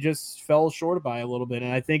it. They just fell short by a little bit.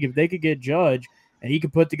 And I think if they could get Judge and he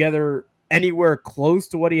could put together anywhere close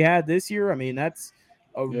to what he had this year, I mean, that's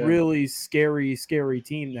a really scary, scary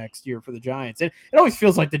team next year for the Giants. And it always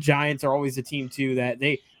feels like the Giants are always a team too that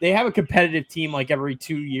they have a competitive team like every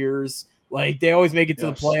 2 years. Like they always make it to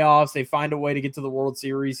the playoffs. They find a way to get to the World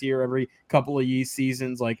Series here every couple of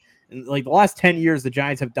seasons. Like the last 10 years, the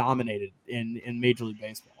Giants have dominated in Major League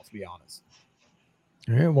Baseball, to be honest.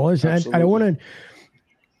 Yeah, well, I don't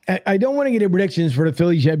want to get into predictions for the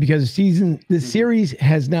Phillies yet because the series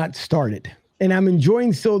has not started, and I'm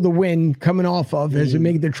enjoying still the win coming off of as we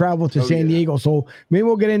make the travel to San Diego. So maybe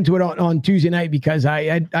we'll get into it on Tuesday night because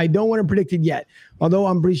I don't want to predict it yet. Although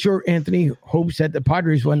I'm pretty sure Anthony hopes that the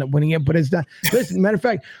Padres will end up winning it, but it's not. Listen, matter of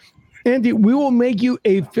fact, Andy, we will make you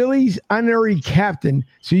a Phillies honorary captain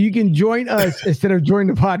so you can join us instead of join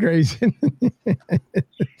the Padres.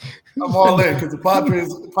 I'm all in because the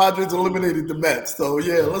Padres eliminated the Mets. So,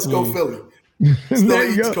 let's go Philly. Still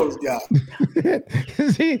East Coast guy.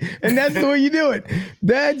 See, and that's the way you do it.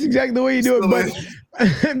 That's exactly the way you do it.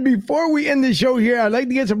 But before we end the show here, I'd like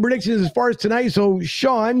to get some predictions as far as tonight. So,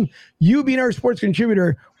 Sean, you being our sports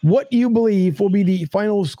contributor, what do you believe will be the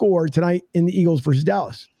final score tonight in the Eagles versus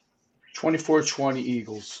Dallas? 24-20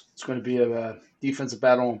 Eagles. It's going to be a defensive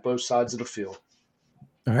battle on both sides of the field.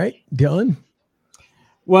 All right, Dylan?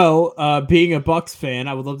 Well, being a Bucks fan,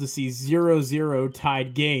 I would love to see 0-0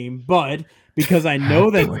 tied game, but because I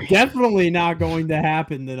know that's definitely not going to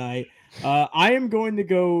happen tonight, I am going to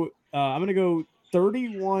go. I'm going to go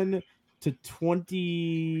 31-20.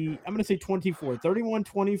 I'm going to say 24.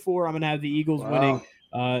 31-24. I'm going to have the Eagles winning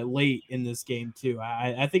late in this game too.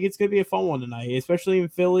 I think it's going to be a fun one tonight, especially in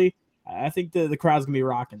Philly. I think the crowd's going to be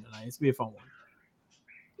rocking tonight. It's going to be a fun one.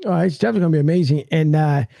 It's definitely going to be amazing.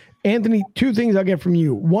 And Anthony, 2 things I'll get from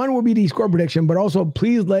you. One will be the score prediction, but also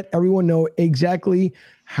please let everyone know exactly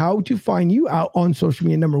how to find you out on social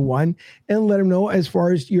media, number 1, and let them know as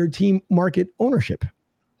far as your team market ownership.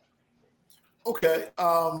 Okay.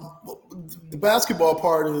 The basketball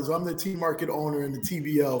part is I'm the team market owner and the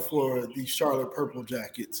TBL for the Charlotte Purple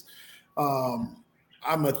Jackets.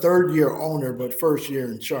 I'm a 3rd-year owner, but 1st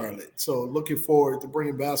year in Charlotte. So looking forward to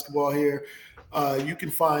bringing basketball here. You can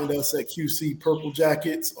find us at QC Purple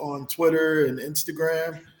Jackets on Twitter and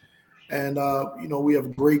Instagram. And, we have a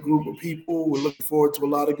great group of people. We're looking forward to a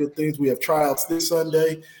lot of good things. We have tryouts this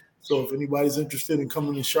Sunday. So if anybody's interested in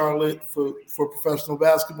coming to Charlotte for professional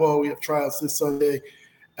basketball, we have tryouts this Sunday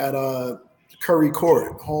at Curry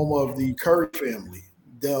Court, home of the Curry family,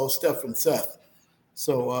 Dell, Steph, and Seth.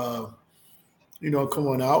 So, come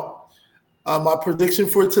on out. My prediction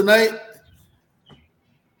for tonight,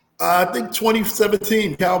 I think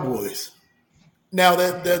 2017 Cowboys. Now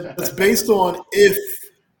that's based on if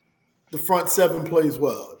the front 7 plays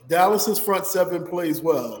well. Dallas's front 7 plays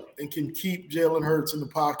well and can keep Jalen Hurts in the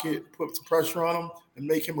pocket, put some pressure on him, and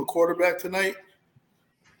make him a quarterback tonight.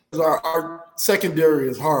 Our secondary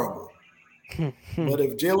is horrible. But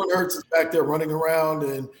if Jalen Hurts is back there running around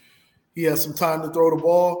and he has some time to throw the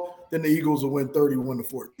ball, then the Eagles will win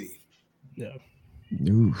 31-14. Yeah.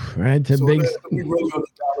 Oof, that's a big. We really on the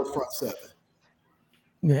Dallas front 7.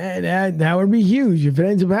 Yeah, that would be huge if it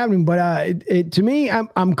ends up happening. But to me, I'm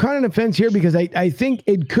kind of on the fence here because I think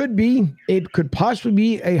it could possibly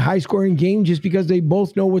be a high scoring game just because they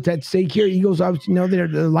both know what's at stake here. Eagles obviously know they're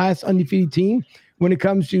the last undefeated team when it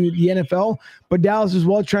comes to the NFL, but Dallas as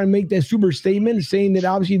well trying to make that super statement, saying that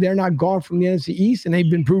obviously they're not gone from the NFC East, and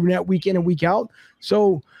they've been proving that week in and week out.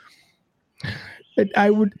 So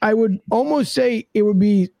I would almost say it would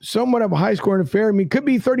be somewhat of a high-scoring affair. I mean, it could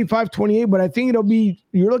be 35-28, but I think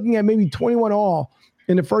you're looking at maybe 21-all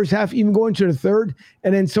in the first half, even going to the third,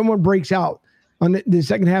 and then someone breaks out on the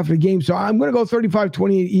second half of the game. So I'm going to go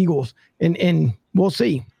 35-28 Eagles, and we'll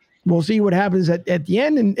see. We'll see what happens at the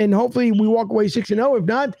end, and hopefully we walk away 6-0. If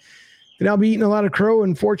not, then I'll be eating a lot of crow,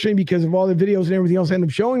 unfortunately, because of all the videos and everything else I end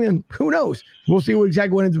up showing, and who knows? We'll see what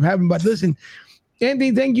ends up happening. But listen,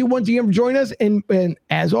 Anthony, thank you once again for joining us. And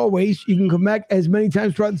as always, you can come back as many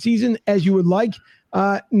times throughout the season as you would like.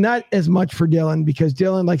 Not as much for Dylan, because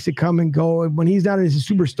Dylan likes to come and go. And when he's not as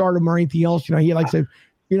a superstardom or anything else, he likes to,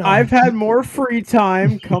 I've had more free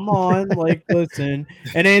time. Come on. Listen.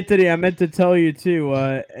 And Anthony, I meant to tell you too,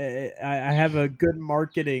 I have a good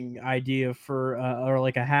marketing idea for, or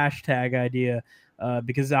like a hashtag idea.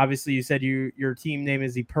 Because obviously you said your team name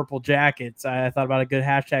is the Purple Jackets. I thought about a good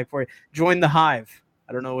hashtag for you. Join the Hive.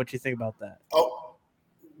 I don't know what you think about that. Oh,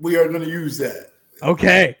 we are going to use that.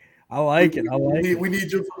 Okay, I like it. We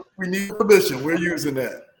need your permission. We're using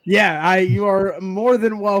that. Yeah, you are more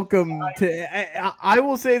than welcome to. I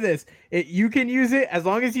will say this: you can use it as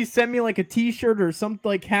long as you send me like a T-shirt or something,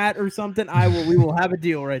 like hat or something. We will have a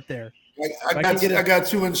deal right there. I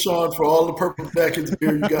got you and Sean for all the Purple Jackets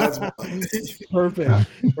beer you guys want.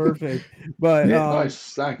 Perfect. But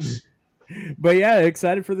nice, thanks. But yeah,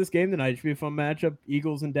 excited for this game tonight. It should be a fun matchup.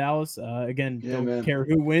 Eagles and Dallas. Don't care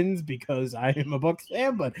who wins because I am a Bucs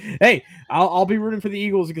fan. But hey, I'll be rooting for the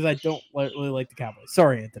Eagles because I don't really like the Cowboys.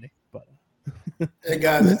 Sorry, Anthony. But hey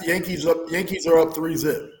guys, Yankees are up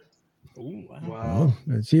 3-0. Ooh, wow. Well,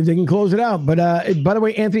 let's see if they can close it out. But by the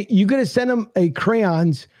way, Anthony, you gonna send him a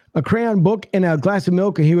crayon book and a glass of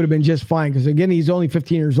milk, and he would have been just fine. Because again, he's only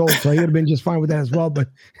 15 years old, so he would have been just fine with that as well. But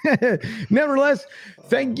nevertheless,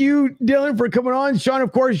 thank you, Dylan, for coming on. Sean,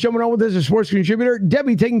 of course, jumping on with us as a sports contributor.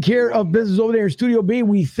 Debbie taking care of business over there in Studio B.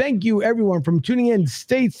 We thank you, everyone, from tuning in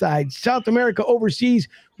stateside, South America, overseas.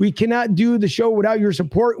 We cannot do the show without your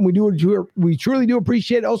support, and we truly do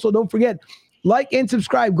appreciate it. Also, don't forget, like and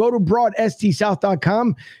subscribe. Go to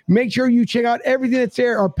broadstsouth.com. Make sure you check out everything that's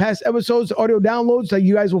there, our past episodes, audio downloads that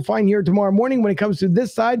you guys will find here tomorrow morning when it comes to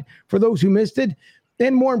this side for those who missed it.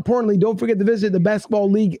 And more importantly, don't forget to visit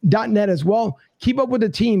thebasketballleague.net as well. Keep up with the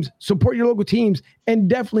teams, support your local teams, and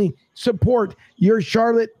definitely support your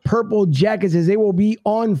Charlotte Purple Jackets as they will be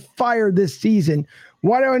on fire this season.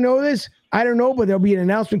 Why do I know this? I don't know, but there'll be an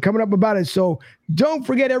announcement coming up about it. So don't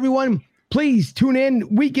forget, everyone, please tune in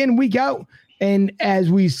week in, week out. And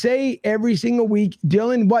as we say every single week,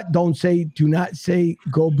 Dylan, what? Don't say, do not say,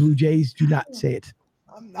 go Blue Jays. Do not say it.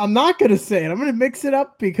 I'm not going to say it. I'm going to mix it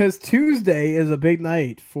up because Tuesday is a big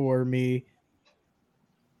night for me.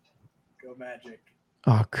 Go Magic.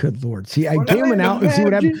 Oh, good Lord. See, I gave him an out and see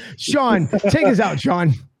what happens. Sean, take us out,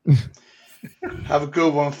 Sean. Have a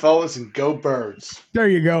good one, fellas, and go Birds. There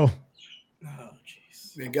you go. Oh,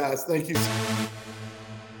 jeez. Hey, guys, thank you.